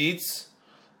feeds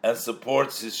and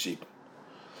supports his sheep.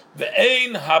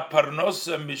 Ve'ein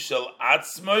haparnosa mishel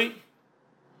atzmoi,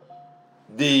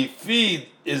 the feed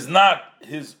is not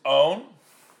his own.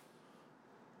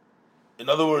 In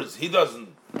other words, he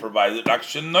doesn't provide it.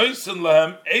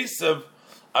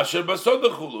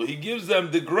 He gives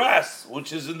them the grass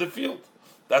which is in the field.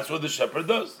 That's what the shepherd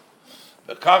does.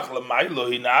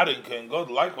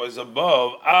 Likewise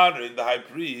above Aaron, the high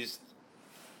priest,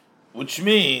 which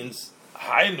means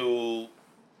Hainu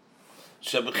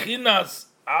Shebchinas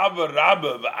Abba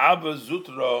Rabba Abba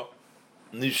Zutra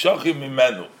Nishachim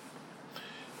Imenu.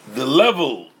 The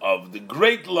level of the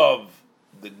great love,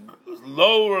 the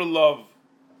lower love,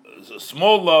 the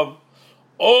small love,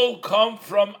 all come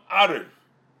from Aaron.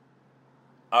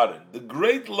 Aaron. The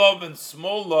great love and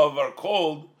small love are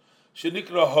called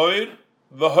Shenikra Hoir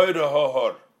v'Hoir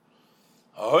HaHor.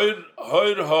 Hoir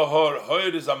HaHor.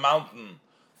 Hoir is a mountain.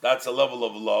 That's a level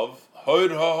of love. Hoir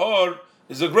HaHor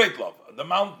is a great love. The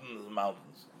mountains.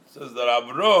 It says that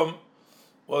Aaron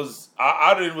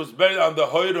was buried on the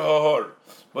Hoir HaHor.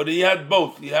 But he had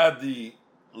both. He had the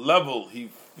level, he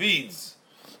feeds,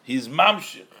 he's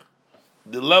mamshich,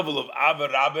 the level of Abba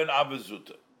Rabba and Abba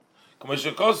Zuta.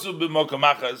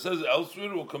 It says elsewhere,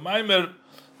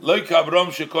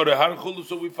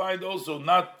 so we find also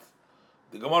not,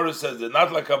 the Gemara says that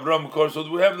not like Abraham, of course, so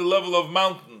we have the level of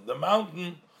mountain. The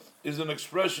mountain is an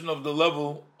expression of the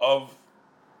level of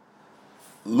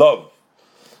love.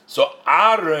 So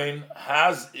Aaron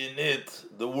has in it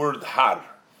the word Har.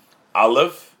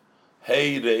 Aleph,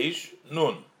 Hey, Reish,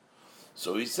 Nun.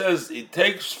 So he says he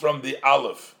takes from the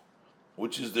Aleph,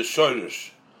 which is the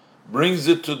Shoirish, brings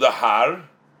it to the Har,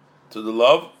 to the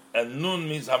love, and Nun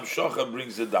means Hamshocha,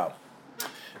 brings it down.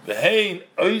 Vehein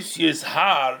Oisyes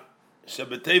Har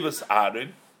Shebetevas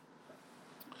Aaron.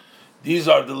 These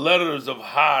are the letters of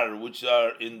Har which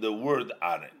are in the word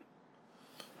Aaron.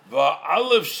 Va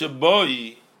Aleph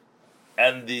Sheboi,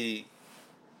 and the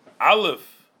aleph,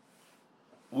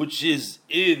 which is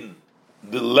in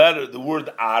the letter, the word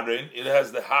Aaron, it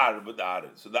has the har, but the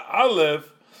Aaron. So the aleph,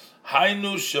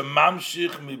 Hainu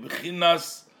shemamshich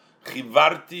mibchinas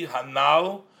chivarti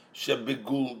hanal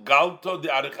shebegulgalto de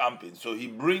arich ampin. So he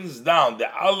brings down, the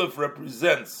aleph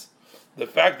represents the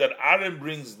fact that Aaron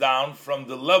brings down from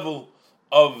the level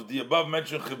of the above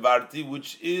mentioned chivarti,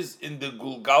 which is in the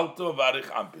gulgalto of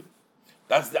arich ampin.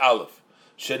 That's the aleph.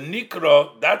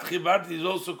 Shenikra, that chivarti is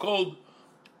also called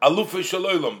Aluf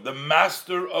Shaloilam, the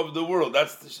master of the world.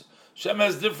 That's the Shem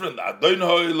has different Adon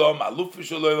Ha'olam, Aluf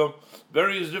Shaloilam,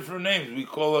 various different names we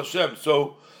call Hashem.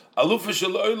 So Aluf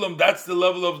Shaloilam, that's the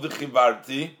level of the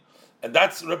chivarti, and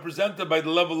that's represented by the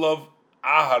level of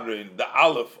Aharon, the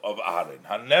Aleph of Aharon.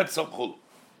 Hanetzachul,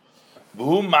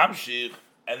 V'hu Mamshich,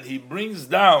 and he brings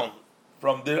down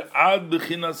from there Ad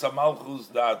Bechinas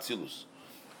HaMalchus da Atzilus,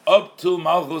 up till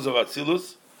Malchus of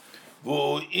Atzilus,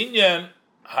 V'hu Inyan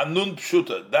Hanun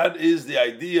Pshuta. That is the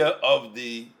idea of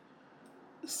the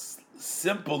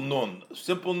simple nun.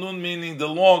 Simple nun meaning the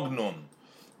long nun,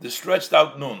 the stretched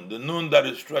out nun, the nun that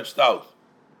is stretched out.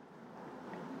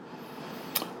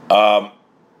 That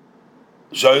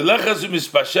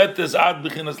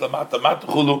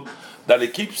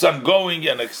it keeps on going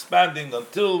and expanding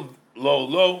until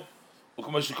low,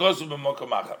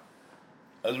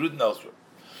 as written elsewhere.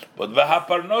 But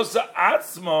v'haparnosa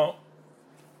atzmo,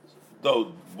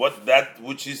 though what that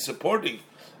which he's supporting,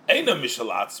 eina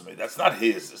mishal atzmei, that's not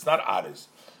his, it's not ours.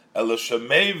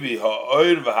 Eloshamevi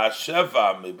ha'oir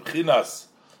v'hasheva mibchinas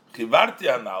chivarti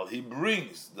anal, he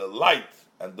brings the light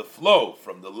and the flow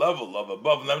from the level of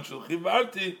above Lemshul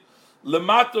Chivarti,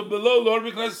 Lemato below Lord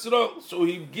Knesset Yisrael. So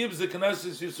he gives the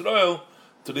Knesset Yisrael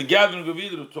to the gathering of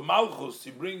Yidru, to Malchus,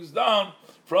 he brings down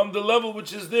from the level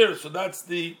which is there. So that's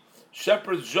the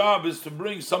shepherd's job, is to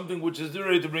bring something which is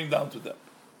there to bring down to them.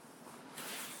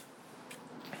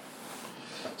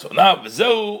 So now,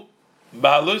 V'zeu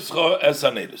ba'aloischa es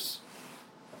hanedus.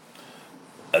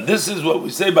 And this is what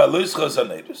we say ba'aloischa es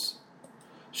hanedus.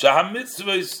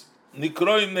 Shahamitzvahs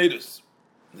nikroim nedus.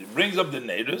 He brings up the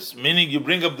nedus, meaning you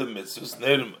bring up the mitzvahs.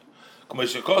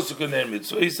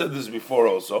 He said this before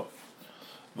also.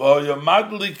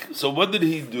 So what did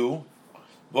he do?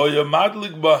 What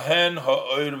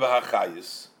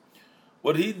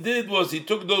he did was he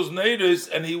took those nedus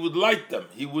and he would light them.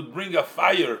 He would bring a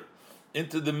fire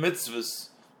into the mitzvahs,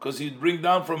 because he'd bring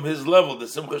down from his level, the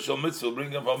simcha shel mitzvah, bring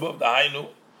them from above, the hainu.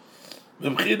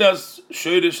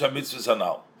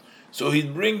 So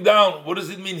he'd bring down, what does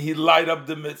it mean? He light up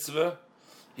the mitzvah.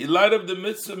 He light up the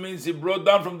mitzvah means he brought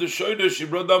down from the shoydesh, he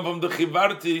brought down from the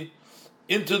chivarti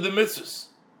into the mitzvahs.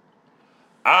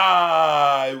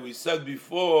 We said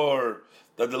before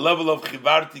that the level of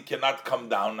chivarti cannot come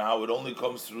down now, it only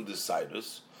comes through the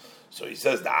sidus. So he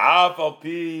says, the afal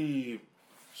pi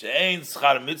she'ein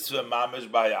schar mitzvah mamesh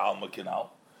b'aya alma kinal.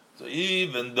 So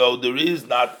even though there is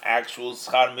not actual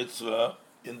schar mitzvah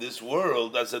in this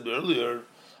world, I said earlier,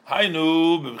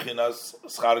 Hainu b'bchinas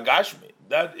schar gashmi.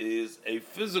 That is a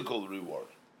physical reward.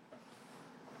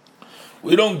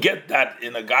 We don't get that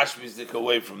in a gashmistic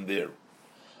away from there.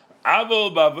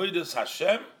 Avol b'avodas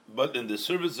Hashem, but in the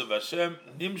service of Hashem,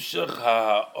 nimshach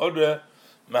ha'ore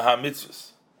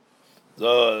mahamitzvahs.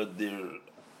 So there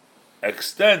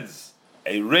extends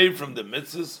a ray from the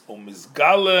mitzvahs,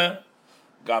 umizgale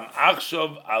gam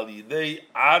achshav al yidei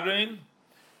Aaron,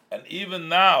 and even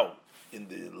now, in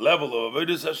the level of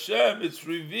Avodas Hashem, it's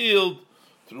revealed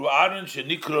through Aaron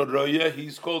shenikro roya,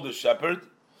 he's called a shepherd,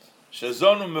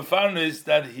 shezonu mefarnes,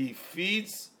 that he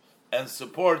feeds and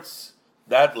supports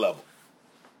that level.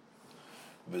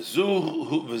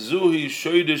 V'zuhi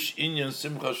shoydish inyan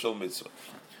simcha shel mitzvah.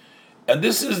 And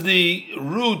this is the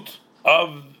root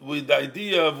of, with the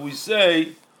idea of, we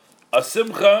say, a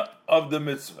simcha of the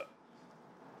mitzvah.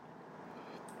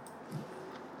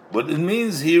 What it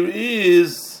means here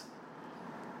is,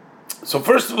 so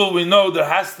first of all, we know there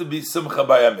has to be simcha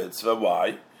by a mitzvah.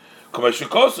 Why? The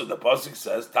pasuk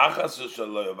says,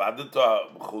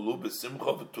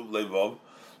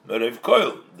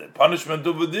 the punishment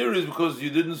over there is because you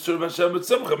didn't serve Hashem with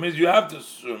simcha. It means you have to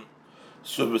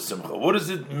serve with simcha. What does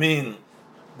it mean,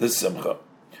 this simcha?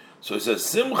 So it says,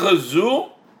 simcha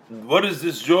zu, what is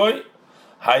this joy?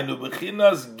 Hainu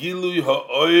b'chinas gilui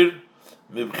ha'oir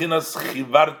mibchinas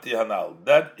chivarti hanal.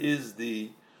 That is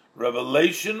the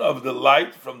revelation of the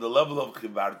light from the level of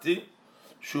chivarti.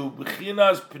 Shu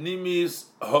b'chinas pnimis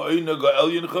ha'oina ga'el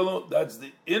yinchalu. That's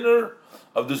the inner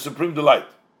of the supreme delight.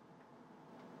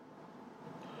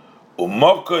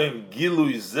 Umokoim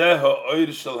gilui zeh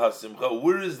ha'oir shel hasimcha.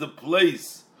 Where is the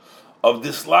place of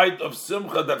this light of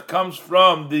simcha that comes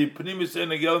from the pnimis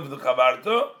enegelim of the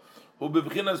chavarta, who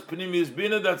bebchinas pnimis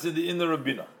bina, that's in the inner of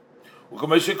bina. The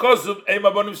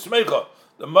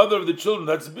mother of the children,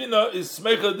 that's bina, is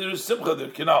smecha. There is simcha there.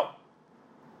 Kinal.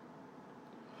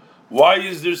 Why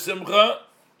is there simcha?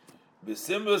 Because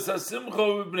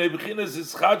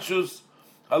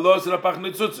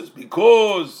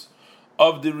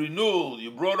of the renewal, you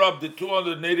brought up the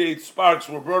 288 sparks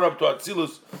were brought up to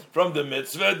Atzilus from the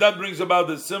mitzvah. That brings about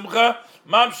the simcha.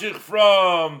 Mamshich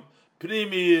from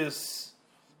Pnimius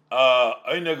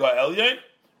Einega Elyon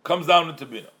comes down into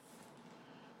Bina.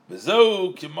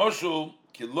 Bezeu Kimoshu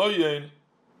Kiloyen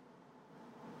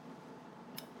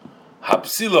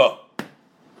Hapsila.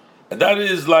 And that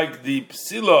is like the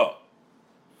psila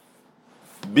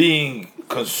being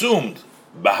consumed.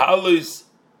 Bahalis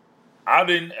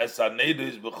Arin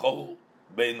esanedis b'chol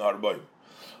bein harboim.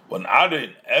 When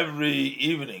Arin every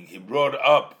evening he brought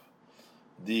up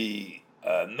the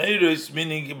nedis,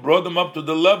 meaning he brought them up to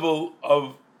the level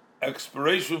of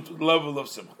expiration, to the level of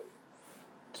simcha.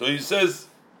 So he says,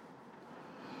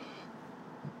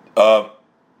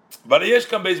 but yesh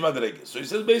kam beis madreges. So he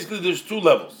says basically there's two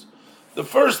levels. The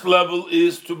first level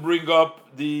is to bring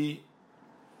up the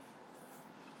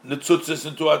Netzutzis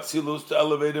into Atzilus, to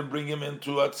elevate and bring him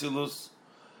into Atzilus.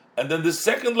 And then the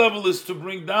second level is to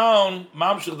bring down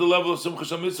Mamshech, the level of Simcha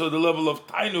Shamitzah, the level of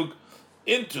Tainug,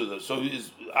 into the. So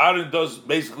Aaron does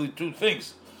basically two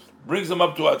things. Brings them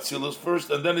up to Atzilus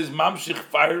first, and then his Mamshech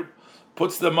fire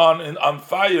puts them on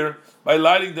fire by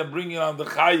lighting them, bringing on the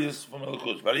Chayis from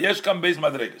Elokus. But Yesh Kam Beis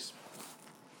Madreges.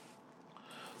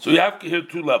 So you have here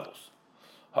two levels.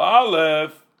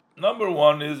 Ha'alef, number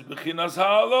one is Bechinas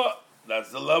Ha'ala.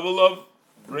 That's the level of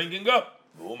bringing up.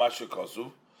 That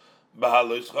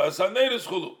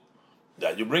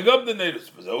you bring up the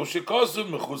neiros.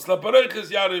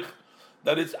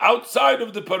 That it's outside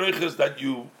of the pareches that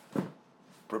you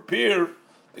prepare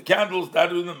the candles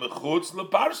that are in the mechutz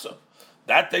leparsa.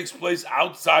 That takes place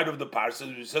outside of the parsa.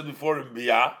 As we said before in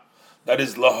Biyah, that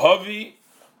is lahavi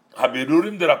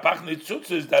habirurim derapach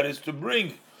nitzutzes. That is to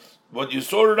bring what you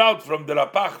sorted out from the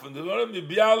rapach, from the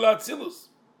Biyah latzilus.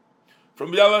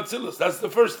 From Biyah latzilus. That's the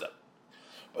first step.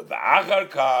 But the achar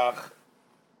kach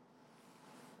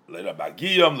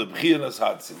le'rabagiyam lebchinas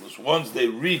hatzilus. Once they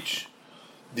reach,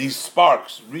 these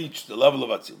sparks reach the level of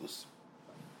atzilus.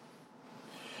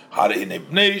 Harei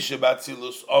nebnei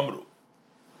shebatzilus omru.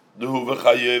 In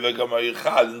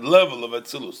the level of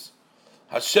atzilus,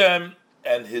 Hashem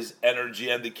and his energy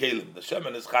and the kelim, the Hashem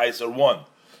and his chayis are one,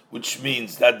 which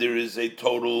means that there is a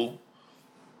total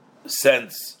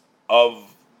sense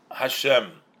of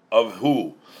Hashem, of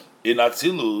who in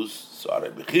Atzilus.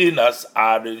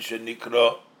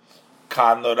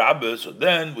 So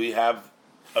then we have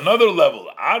another level,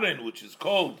 Aaron, which is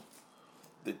called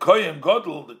the Koyim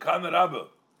Godel, the Kana Rabbe.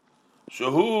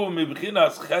 Shehu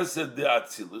mibchinas Chesed de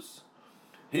Atzilus.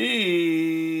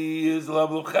 He is the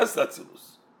level of Chesed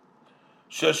Atzilus.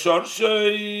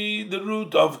 Sheshorshei, the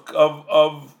root of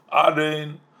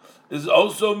Aaron, is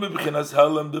also mibchinas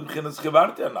Helam, the bchinas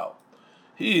Chavarti now.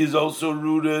 He is also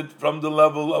rooted from the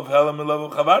level of Helam, the level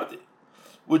of Chavarti,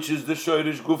 which is the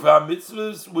Shoirish Gufa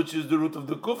mitzvahs, which is the root of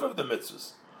the Kuf of the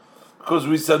mitzvahs. Because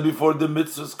we said before, the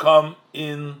mitzvahs come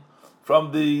in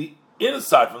from the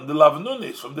inside, from the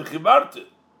Lavnunis, from the Chibarti.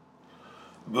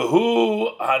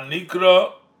 V'hu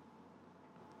hanikra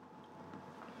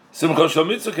Simcha Shel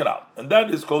Mitzvah Kanal. And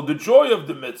that is called the joy of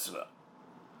the mitzvah.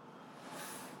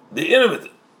 The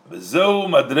innovative. V'zehu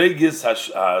madregis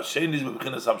ha'shenis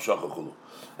b'b'chinas hamshocha chulu.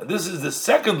 And this is the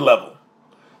second level.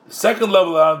 The second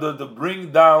level under to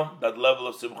bring down that level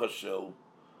of Simcha Shel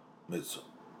Mitzvah.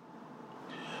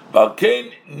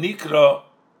 Valkein nikra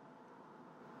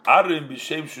Arim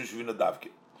b'shem Shushvin Davke.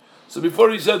 So before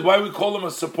he said, why we call him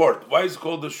a support? Why is it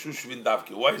called the Shushvin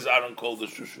Davke? Why is Aaron called the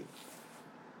Shushvin?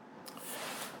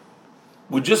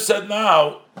 We just said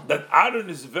now that Aaron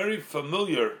is very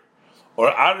familiar,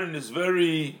 or Aaron has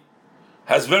very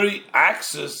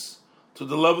access to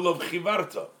the level of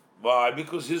Chivarta. Why?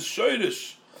 Because his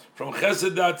Shoirish from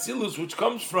Chesed Atzilus, which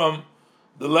comes from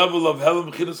the level of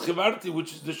Helam Chinas Chivarti,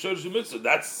 which is the Shoirish Mitzvah.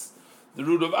 That's the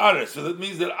root of Aaron. So that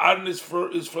means that Aaron is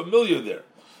familiar there.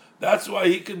 That's why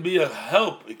he can be a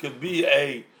help. He can be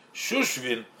a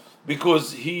Shushvin,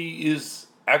 because he is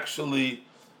actually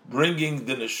bringing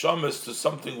the neshamas to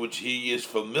something which he is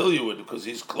familiar with, because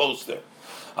he's close there.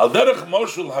 Al derech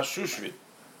moshul hashushvin.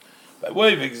 By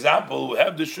way of example, we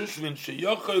have the Shushvin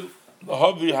sheyochel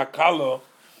lahavi hakala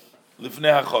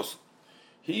lifnei hachos.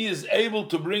 He is able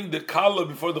to bring the kala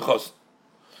before the chos.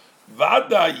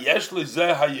 Vada yesh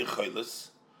lezeh hayichelis.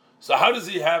 So how does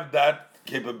he have that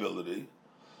capability,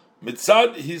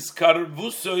 mitzad his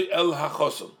karvusoy el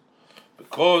hachoson,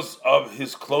 because of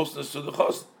his closeness to the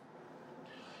choson.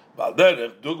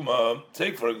 Balderech dugma,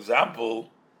 take for example,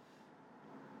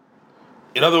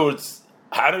 in other words,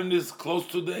 Aaron is close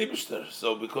to the Eibishter,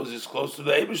 so because he's close to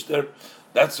the Eibishter,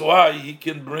 that's why he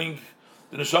can bring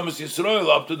the Neshamas Yisrael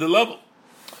up to the level.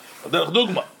 Balderech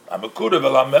dugma, Amakurev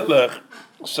el HaMelech,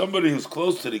 somebody who's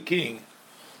close to the king,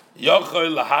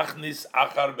 Yochel lahachnis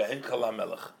achar beheichel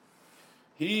HaMelech.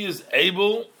 He is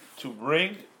able to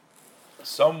bring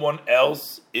someone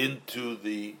else into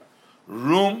the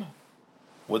room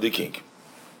with the king.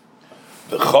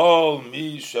 V'chol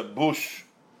mi shabush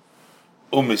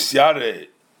umisyare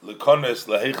lekones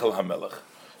laheichel HaMelech.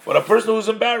 But a person who is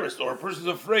embarrassed or a person is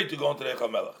afraid to go into the Heichel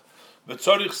HaMelech,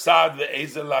 v'tzorich saad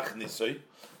ve'ezer lachnisoy,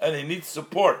 and he needs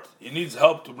support, he needs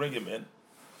help to bring him in.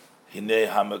 Hine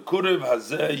hamakurev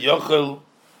hazeh yochel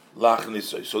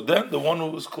lachnisoy. So then the one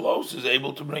who is close is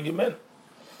able to bring him in.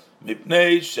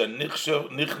 Mipnei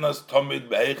shenichnas tomid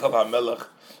beheichel hamelech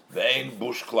ve'ein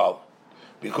bush klal,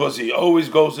 because he always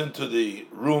goes into the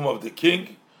room of the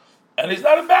king, and he's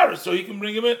not embarrassed, so he can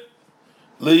bring him in.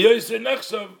 He's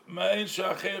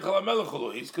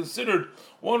considered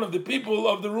one of the people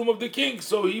of the room of the king,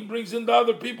 so he brings in the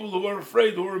other people who are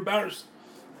afraid, who are embarrassed,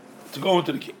 to go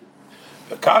into the king.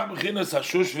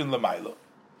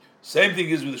 Same thing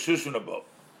is with the shushvin above.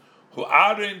 Who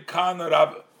arin kana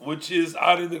rab, which is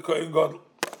arin the kohen gadol.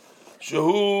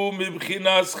 Shehu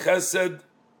mibchinas chesed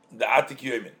the atik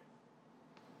yomin.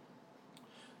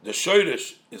 The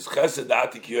shoyrish is chesed the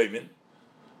atik yomin,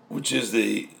 which is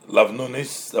the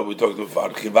lavnunis that we talked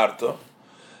about, chivarta.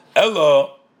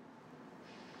 Elo,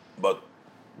 but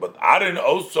arin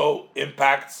also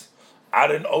impacts.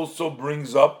 Aaron also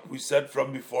brings up, we said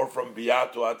from before, from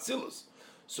Biyah to Atzilus.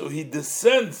 So he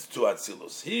descends to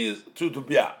Atzilus. He is to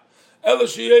Biyah.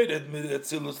 Elashiyed mid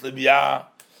Atzilus leBiyah.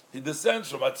 He descends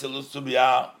from Atzilus to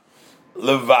Biyah.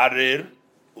 Levarir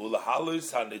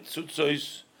ulahalis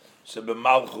hanitzutzois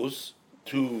shebemalchus,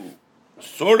 to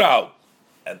sort out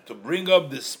and to bring up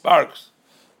the sparks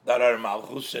that are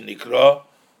malchus shenikra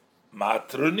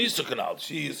matrunisa kanal.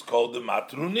 She is called the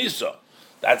matrunisa.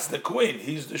 That's the queen.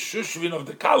 He's the shushvin of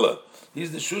the kala.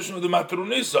 He's the shushvin of the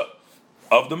matrunisa,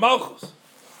 of the malchus.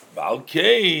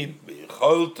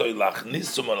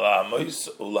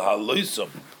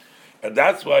 And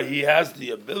that's why he has the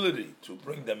ability to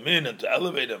bring them in and to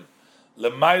elevate them.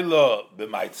 Lemaila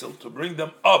b'maitzel, to bring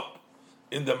them up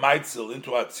in the maitzel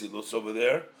into Atzilus over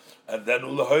there, and then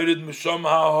ulahorid mishom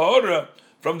ha'hora,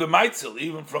 from the maitzel,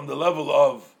 even from the level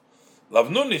of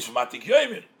lavnunish matik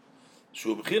yomin.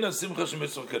 So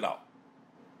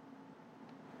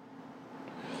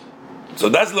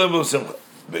that's the level of simcha.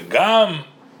 Begam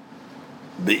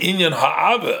be'inyan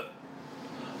ha'ava,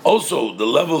 also the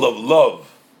level of love.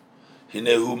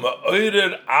 Hinehu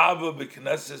ma'oirer ava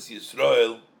b'knesses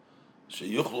Yisrael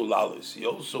sheyuchlu lalos. He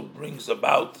also brings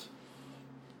about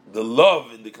the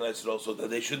love in the Knesset also, that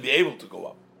they should be able to go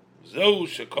up. Zeu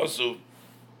shekosu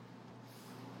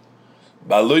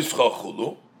ba'loischa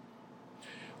chulu.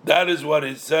 That is what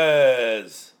it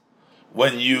says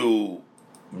when you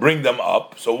bring them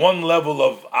up. So one level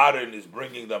of Aaron is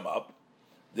bringing them up,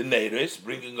 the Neiris,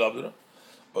 bringing up them.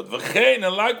 But v'chein,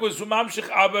 and likewise,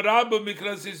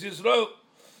 Yisrael,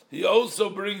 he also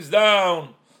brings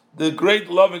down the great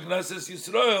love in Knesset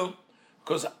Yisrael,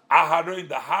 because Aharon,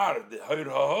 the Har, the Har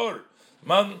Hahor,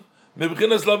 man,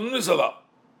 mebchinas lav nunis ala,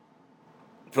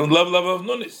 from the level of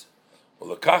nunis.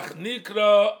 Ulakach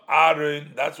nikra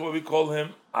Aaron, that's why we call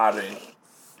him Aaron.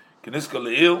 Keniska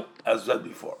leil, as said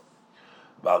before.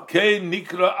 Balkei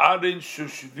nikra Aaron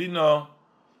shushvina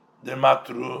the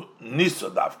matru nisa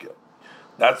davke.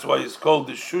 That's why he's called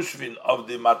the shushvin of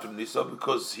the matru nisa,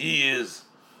 because he is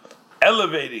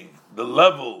elevating the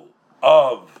level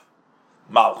of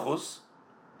malchus.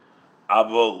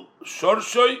 Avol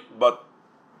shorshoy, but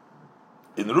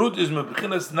in root is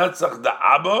mebechinas netzach the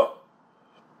abba.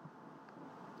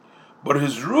 But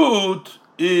his root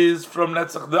is from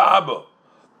Netzach the Abba,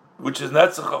 which is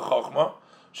Netzach HaChochma.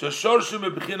 Sheshorshim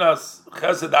bechinas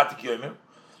Chesed Atik Yomim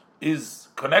is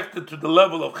connected to the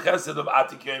level of Chesed of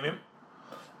Atik Yomim,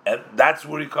 and that's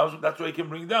where he comes from. That's where he can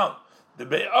bring down the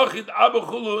Be'achid Abba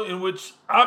Chulu, in which